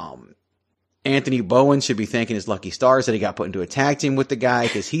 Anthony Bowen should be thanking his lucky stars that he got put into a tag team with the guy,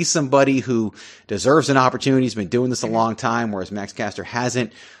 because he's somebody who deserves an opportunity. He's been doing this a long time, whereas Max Caster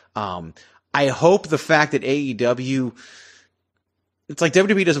hasn't. I hope the fact that AEW, it's like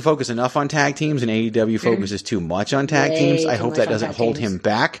WWE doesn't focus enough on tag teams and AEW focuses too much on tag teams. I hope that doesn't hold him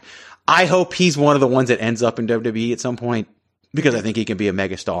back. I hope he's one of the ones that ends up in WWE at some point, because I think he can be a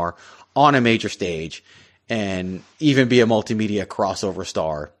megastar on a major stage and even be a multimedia crossover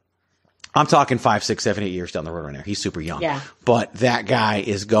star. I'm talking 5, 6, 7, 8 years down the road right now. He's super young. Yeah. But that guy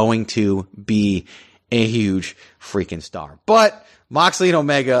is going to be a huge freaking star. But Moxley and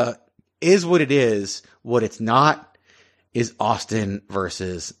Omega is what it is. What it's not is Austin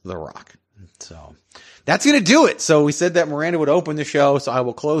versus The Rock. So that's going to do it. So we said that Miranda would open the show, so I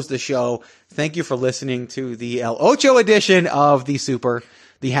will close the show. Thank you for listening to the El Ocho edition of the Super,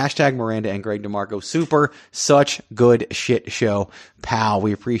 the hashtag Miranda and Greg DeMarco Super. Such good shit show, pal.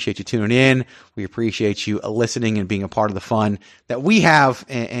 We appreciate you tuning in. We appreciate you listening and being a part of the fun that we have.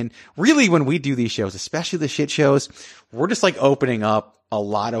 And really, when we do these shows, especially the shit shows, we're just opening up a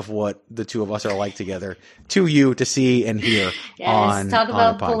lot of what the two of us are like together to you to see and hear. Yes, talk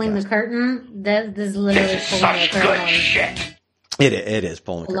about pulling the curtain. This is literally pulling the curtain. Shit. It is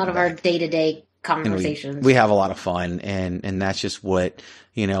pulling the curtain. A lot of our day-to-day conversations. We have a lot of fun, and that's just what,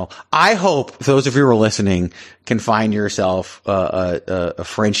 I hope those of you who are listening can find yourself a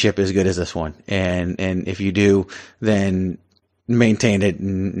friendship as good as this one. And if you do, then maintain it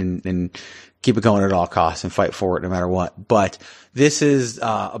and keep it going at all costs and fight for it no matter what. But this has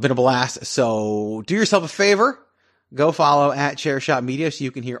been a blast. So do yourself a favor. go follow at Chairshot Media so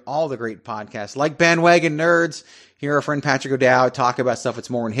you can hear all the great podcasts like Bandwagon Nerds. Hear our friend Patrick O'Dowd talk about stuff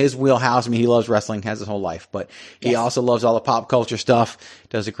that's more in his wheelhouse. I mean, he loves wrestling, has his whole life, but he also loves all the pop culture stuff.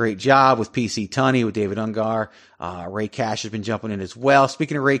 Does a great job with PC Tunney, with David Ungar. Ray Cash has been jumping in as well.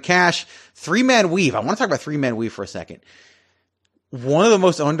 Speaking of Ray Cash, 3-Man Weave. I want to talk about 3-Man Weave for a second. One of the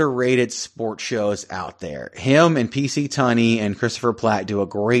most underrated sports shows out there. Him and PC Tunney and Christopher Platt do a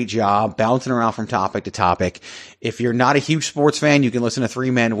great job bouncing around from topic to topic. If you're not a huge sports fan, you can listen to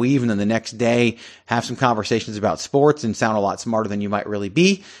 3-Man Weave and then the next day have some conversations about sports and sound a lot smarter than you might really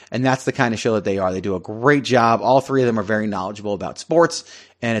be. And that's the kind of show that they are. They do a great job. All three of them are very knowledgeable about sports,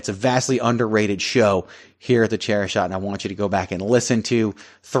 and it's a vastly underrated show here at the Chair Shot, and I want you to go back and listen to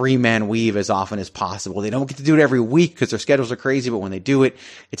 3-Man Weave as often as possible. They don't get to do it every week because their schedules are crazy, but when they do it,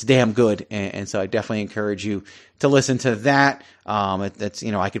 it's damn good. And so I definitely encourage you to listen to that. That's,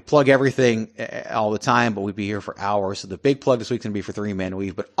 I could plug everything all the time, but we'd be here for hours. So the big plug this week's going to be for 3-Man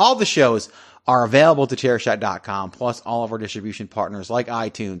Weave, but all the shows are available to chairshot.com, plus all of our distribution partners like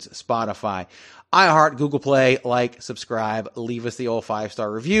iTunes, Spotify, iHeart, Google Play. Like, subscribe, leave us the old 5-star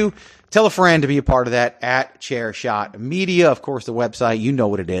review. Tell a friend to be a part of that at Chairshot Media. Of course, the website, you know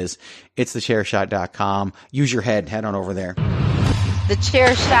what it is. It's thechairshot.com. Use your head. Head on over there.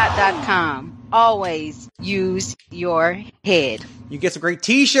 Thechairshot.com. Always use your head. You get some great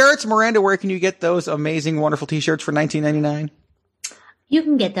t-shirts. Miranda, where can you get those amazing, wonderful t-shirts for $19.99? You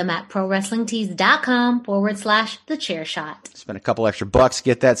can get them at prowrestlingtees.com/thechairshot. Spend a couple extra bucks,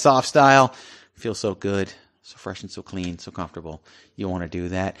 get that soft style. Feels so good, so fresh and so clean, so comfortable. You want to do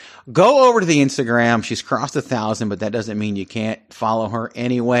that. Go over to the Instagram. She's crossed 1,000, but that doesn't mean you can't follow her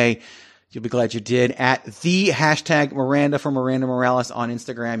anyway. You'll be glad you did. At the hashtag Miranda for Miranda Morales on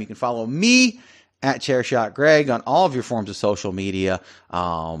Instagram. You can follow me at Chairshot Greg on all of your forms of social media.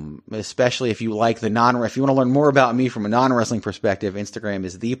 Especially if you like if you want to learn more about me from a non-wrestling perspective, Instagram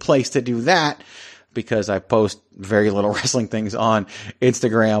is the place to do that, because I post very little wrestling things on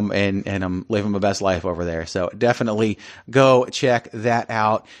Instagram and I'm living my best life over there. So definitely go check that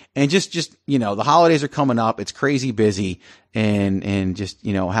out. And just, the holidays are coming up. It's crazy busy and just,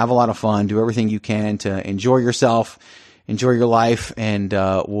 have a lot of fun. Do everything you can to enjoy yourself, enjoy your life, and,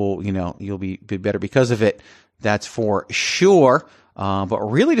 you'll be better because of it. That's for sure. But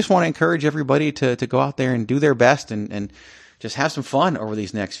really just want to encourage everybody to go out there and do their best and just have some fun over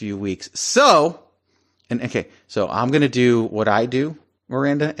these next few weeks. So I'm going to do what I do,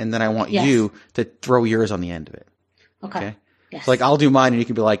 Miranda, and then I want you to throw yours on the end of it. Okay. Yes. So I'll do mine and you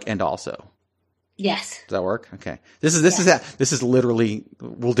can be like, and also. Yes. Does that work? Okay. This is literally,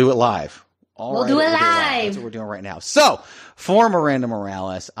 we'll do it live. We'll do it live. That's what we're doing right now. So for Miranda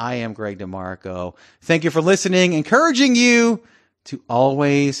Morales, I am Greg DeMarco. Thank you for listening, encouraging you to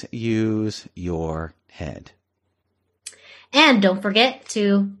always use your head. And don't forget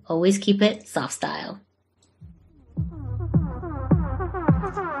to always keep it soft style.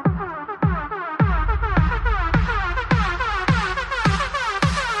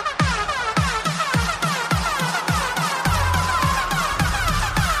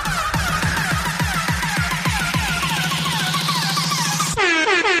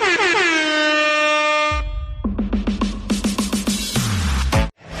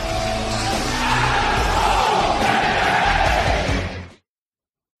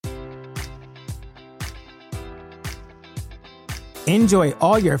 Enjoy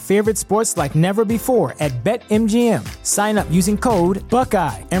all your favorite sports like never before at BetMGM. Sign up using code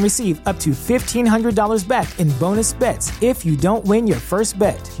Buckeye and receive up to $1,500 back in bonus bets if you don't win your first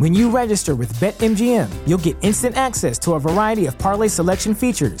bet. When you register with BetMGM, you'll get instant access to a variety of parlay selection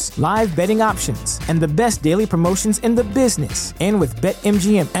features, live betting options, and the best daily promotions in the business. And with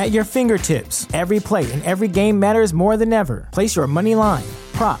BetMGM at your fingertips, every play and every game matters more than ever. Place your money line,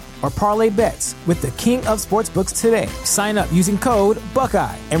 prop, or parlay bets with the king of sportsbooks today. Sign up using code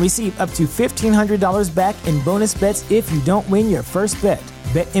Buckeye and receive up to $1,500 back in bonus bets if you don't win your first bet.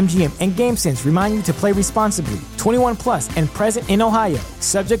 BetMGM and GameSense remind you to play responsibly. 21 plus and present in Ohio,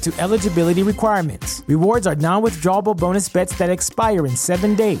 subject to eligibility requirements. Rewards are non-withdrawable bonus bets that expire in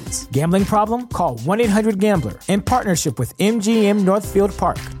 7 days. Gambling problem? Call 1-800-GAMBLER in partnership with MGM Northfield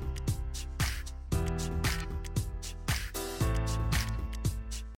Park.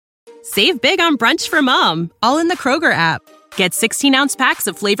 Save big on brunch for mom, all in the Kroger app. Get 16-ounce packs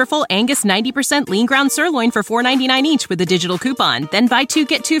of flavorful Angus 90% lean ground sirloin for $4.99 each with a digital coupon. Then buy 2,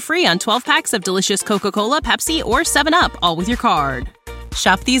 get 2 free on 12 packs of delicious Coca-Cola, Pepsi, or 7-Up, all with your card.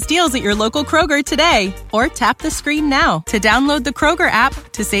 Shop these deals at your local Kroger today, or tap the screen now to download the Kroger app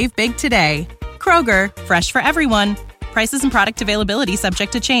to save big today. Kroger, fresh for everyone. Prices and product availability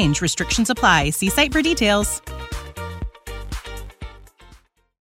subject to change. Restrictions apply. See site for details.